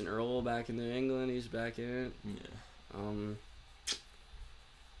assistant role back in New England. He's back in it. Yeah.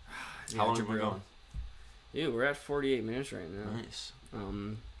 How long are we going? Yeah, we're at 48 minutes right now. Nice.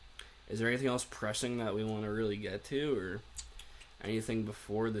 Is there anything else pressing that we want to really get to, or anything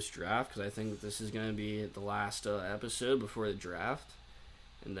before this draft? Because I think this is going to be the last episode before the draft,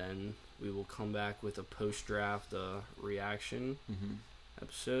 and then we will come back with a post-draft reaction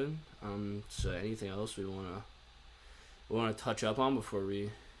episode. So anything else we want to touch up on before we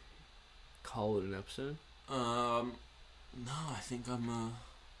call it an episode? No, I think I'm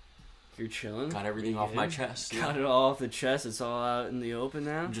You're chilling. Got everything off my chest. Got it all off the chest. It's all out in the open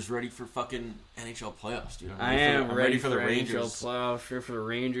now. I'm just ready for fucking NHL playoffs, dude. I'm ready for the Rangers. NHL playoffs. Sure, for the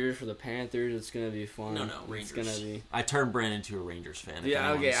Rangers, for the Panthers. It's gonna be fun. No, Rangers. It's gonna be. I turned Brandon into a Rangers fan.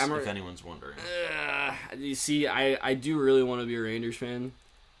 If anyone's wondering. You see, I do really want to be a Rangers fan,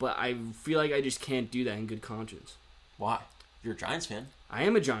 but I feel like I just can't do that in good conscience. Why? You're a Giants fan. I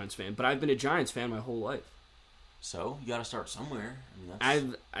am a Giants fan, but I've been a Giants fan my whole life. So you got to start somewhere. I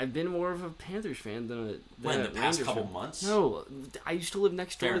mean, I've been more of a Panthers fan than a the past couple months. No, I used to live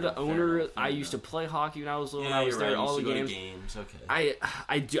next door to the owner. I used to play hockey when I was little. I was there at all the games. Okay.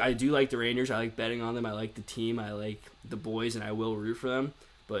 I do like the Rangers. I like betting on them. I like the team. I like the boys, and I will root for them.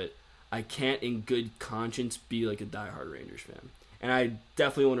 But I can't, in good conscience, be like a diehard Rangers fan. And I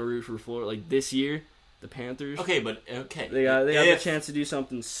definitely want to root for Florida. Like this year, the Panthers. Okay. They got the chance to do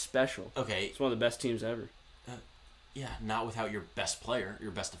something special. Okay. It's one of the best teams ever. Yeah, not without your best player,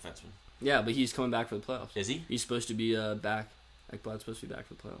 your best defenseman. Yeah, but he's coming back for the playoffs. Is he? He's supposed to be back. Ekblad's supposed to be back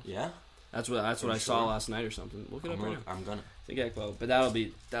for the playoffs. Yeah, that's what I saw last night or something. Look it up right now. I'm gonna. I think Ekblad, but that'll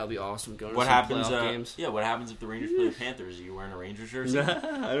be awesome. Going what to happens? Games. Yeah, what happens if the Rangers play the Panthers? Are you wearing a Rangers jersey? I don't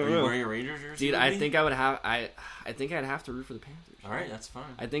know. Are you wearing a Rangers jersey? Dude, I think I would have. I think I'd have to root for the Panthers. All right, that's fine.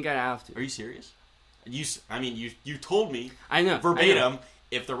 I think I'd have to. Are you serious? You told me. I know verbatim. I know.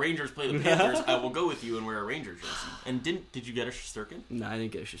 If the Rangers play the Panthers, I will go with you and wear a Rangers jersey. And did you get a Shesterkin? No, I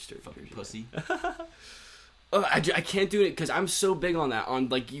didn't get a Shesterkin. Fucking pussy. I can't do it because I'm so big on that. On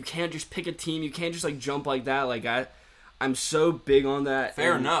like, you can't just pick a team. You can't just like jump like that. Like I'm so big on that.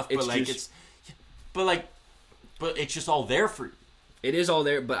 Fair enough, but it's just all there for you. It is all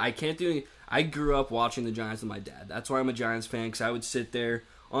there, but I can't do it. I grew up watching the Giants with my dad. That's why I'm a Giants fan, because I would sit there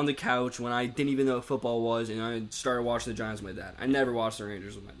on the couch when I didn't even know what football was, and I started watching the Giants with my dad. I never watched the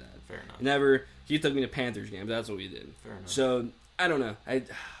Rangers with my dad. Fair enough. He took me to Panthers games. That's what we did. Fair enough. So, I don't know.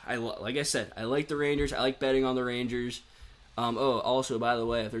 I like I said, I like the Rangers. I like betting on the Rangers. Also, by the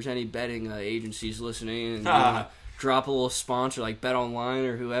way, if there's any betting agencies listening and drop a little sponsor like Bet Online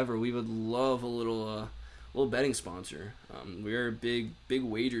or whoever, we would love a little betting sponsor. We're big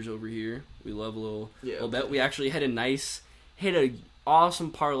wagers over here. We love a little bet. We actually hit a awesome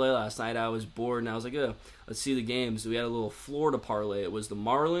parlay last night. I was bored and I was like, let's see the games. We had a little Florida parlay. It was the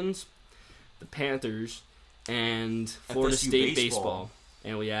Marlins, the Panthers, and Florida State baseball.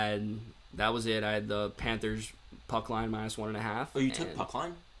 And that was it. I had the Panthers puck line -1.5. Oh, you took puck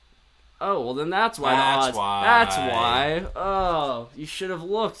line? Oh, well then that's why the odds. That's why. Oh, you should have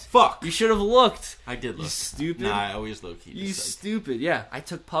looked. Fuck. You should have looked. I did look. You stupid. Nah, I always low key. You stupid. Yeah, I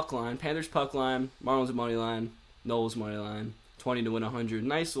took puck line. Panthers puck line. Marlins money line. Knowles money line. 20 to win 100.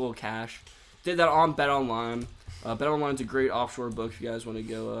 Nice little cash. Did that on Bet Online. Bet Online's a great offshore book if you guys want to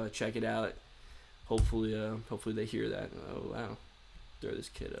go check it out. Hopefully they hear that. Oh wow. Throw this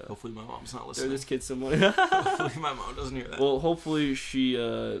kid. Hopefully my mom's not listening. Throw this kid some money. Hopefully my mom doesn't hear that. Well, hopefully she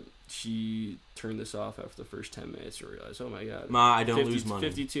turned this off after the first 10 minutes and realized, oh my god. Ma, I don't lose money.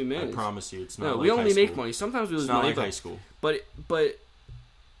 52 minutes. I promise you, it's not. No, like we only make school. money. Sometimes we lose money. It's not like high school. But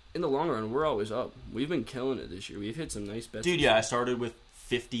in the long run, we're always up. We've been killing it this year. We've hit some nice bets. Dude, yeah, I started with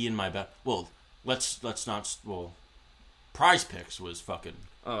 50 in my bet. Well, let's not. Well, Prize Picks was fucking.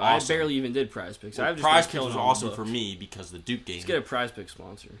 Oh, awesome. I barely even did Prize Picks. Well, Prize Picks was awesome for me because the Duke game. Let's get a Prize Pick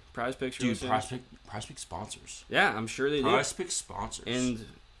sponsor. Prize Picks. Dude, Prize Pick sponsors. Yeah, I'm sure they do. Prize Pick sponsors. And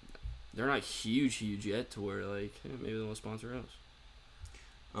they're not huge yet to where maybe they want to sponsor us.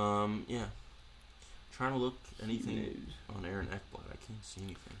 Yeah. Trying to look anything on Aaron Ekblad. I can't see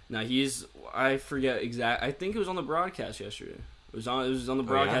anything. Now I forget exact. I think it was on the broadcast yesterday. It was on the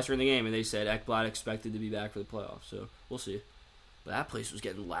broadcast during the game, and they said Ekblad expected to be back for the playoffs. So we'll see. But that place was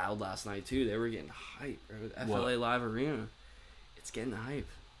getting loud last night too. They were getting hype. Right? FLA Live Arena. It's getting hype.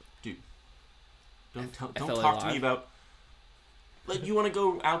 Dude, don't talk to me about. Like, you want to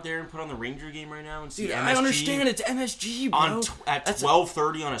go out there and put on the Ranger game right now and see MSG? I understand it's MSG, bro. At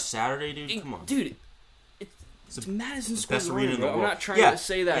 12:30 on a Saturday, dude. Come on, dude. It's Madison Square Garden. I'm not trying to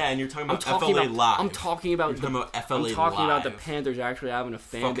say that. Yeah, and you're talking about FLA Live. I'm talking about FLA about the Panthers actually having a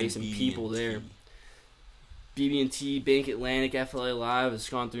fan base and people there. BB&T, Bank Atlantic, FLA Live has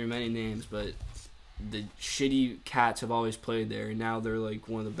gone through many names, but the shitty Cats have always played there, and now they're like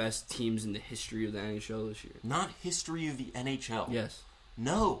one of the best teams in the history of the NHL this year. Not history of the NHL. Yes.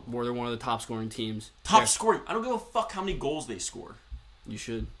 No. Or they're one of the top scoring teams. Top scoring. I don't give a fuck how many goals they score. You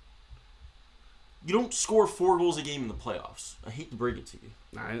should. You don't score 4 goals a game in the playoffs. I hate to break it to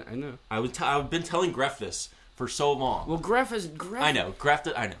you. I know. I've been telling Greff this for so long. Well, Greff. I know.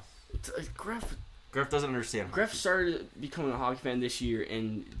 I know. Greff doesn't understand. Greff started becoming a hockey fan this year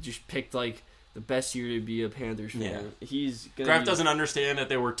and just picked like the best year to be a Panthers fan. Yeah. Graf doesn't understand that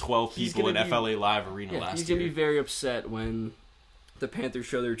there were 12 people in FLA Live Arena last year. He's going to be very upset when the Panthers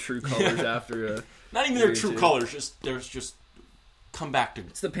show their true colors after a... Not even their true colors, there's just... Come back to...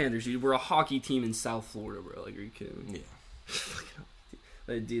 It's the Panthers, dude. We're a hockey team in South Florida, bro. Like, are you kidding me?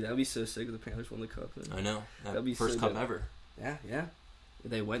 Yeah. Dude, that'd be so sick if the Panthers won the cup. I know. That'd be first cup ever. Yeah.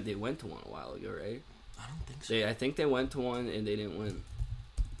 They went to one a while ago, right? I don't think so. I think they went to one and they didn't win.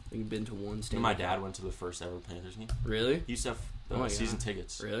 They've been to one state. My dad went to the first ever Panthers game. Really? He used to have season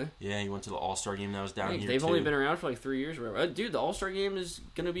tickets. Really? Yeah, he went to the All-Star game that was down here, They've only been around for like 3 years. Dude, the All-Star game is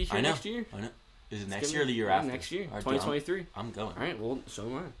going to be here next year. I know. Is it next year or the year after? Next year, 2023. I'm going. All right, well, so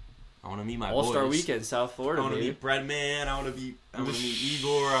am I. I want to meet my All-Star weekend, South Florida. I want to meet Breadman. I want to meet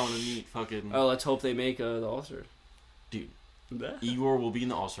Igor. I want to meet fucking... Oh, let's hope they make the All-Star. Dude. Igor will be in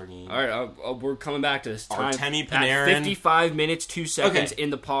the All-Star game. All right, we're coming back to this. Artemi Panarin. At 55 minutes, 2 seconds in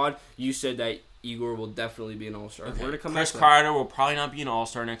the pod, you said that Igor will definitely be an All-Star. Okay. We're gonna come Chris Kreider will probably not be an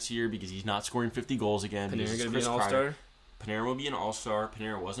All-Star next year because he's not scoring 50 goals again. Panarin going to be an All-Star? Panarin will be an All-Star.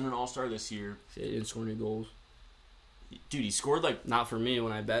 Panarin wasn't an All-Star this year. He didn't score any goals. Dude, he scored like... Not for me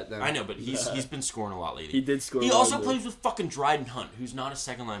when I bet them. I know, but he's been scoring a lot lately. He did score. He also plays with fucking Dryden Hunt, who's not a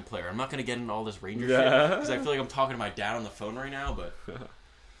second-line player. I'm not going to get into all this Ranger shit because I feel like I'm talking to my dad on the phone right now, but...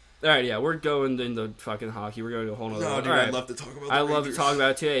 All right, yeah, we're going into fucking hockey. We're going to a whole nother... No, dude, I'd love to talk about the Rangers. Love to talk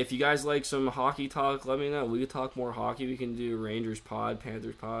about it, too. If you guys like some hockey talk, let me know. We could talk more hockey. We can do Rangers pod,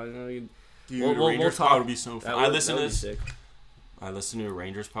 Panthers pod. Dude, Rangers pod would be so fun. I listen to a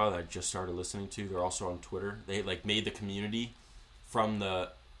Rangers pod that I just started listening to. They're also on Twitter. They like made the community from the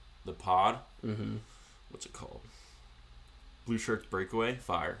pod. Mm-hmm. What's it called? Blue Shirts Breakaway.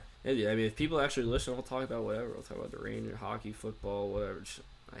 Fire. Yeah, I mean, if people actually listen, I'll talk about whatever. I'll talk about the Rangers, hockey, football, whatever.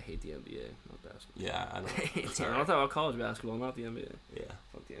 I hate the NBA, not basketball. Yeah, I don't. I'll talk about college basketball, not the NBA. Yeah.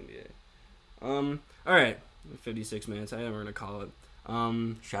 Fuck the NBA. All right. 56 minutes. I think we're going to call it.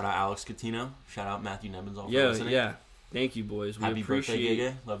 Shout out Alex Catino. Shout out Matthew Nebenzahl. Yeah. Thank you, boys. We Happy appreciate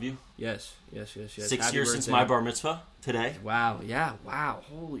birthday, Gege. Love you. Yes. 6 Happy years birthday. Since my bar mitzvah today. Wow. Yeah. Wow.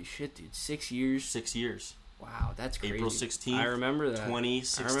 Holy shit, dude. 6 years. 6 years. Wow, that's crazy. April 16th. I remember that.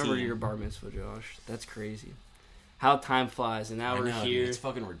 2016. I remember your bar mitzvah, Josh. That's crazy. How time flies, and now we're here. Dude, it's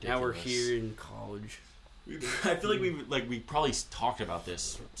fucking ridiculous. Now we're here in college. I feel like we probably talked about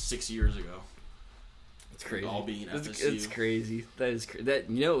this 6 years ago. It's crazy. All being FSU. It's crazy. That is that.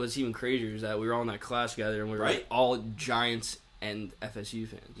 You know, what's even crazier is that we were all in that class together, and we were like all Giants and FSU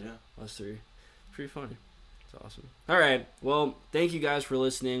fans. Yeah, us three. Pretty funny. It's awesome. All right. Well, thank you guys for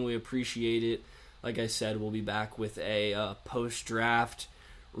listening. We appreciate it. Like I said, we'll be back with a post-draft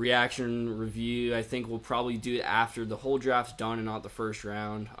reaction review. I think we'll probably do it after the whole draft's done and not the first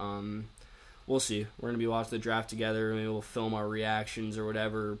round. We'll see. We're going to be watching the draft together. Maybe we'll film our reactions or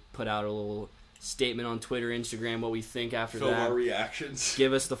whatever, put out a little statement on Twitter, Instagram, what we think after film that. Film our reactions.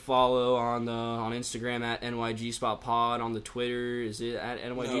 Give us the follow on Instagram at NYGSpotPod. On the Twitter, is it at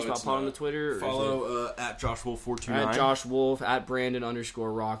NYGSpotPod on the Twitter? Follow at JoshWolf429. At Josh Wolf, at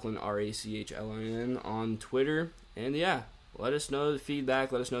Brandon_Rocklin, RACHLIN on Twitter. And yeah, let us know the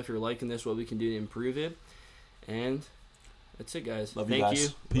feedback. Let us know if you're liking this, what we can do to improve it. And that's it, guys. Thank you.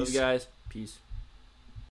 Love you guys. Peace.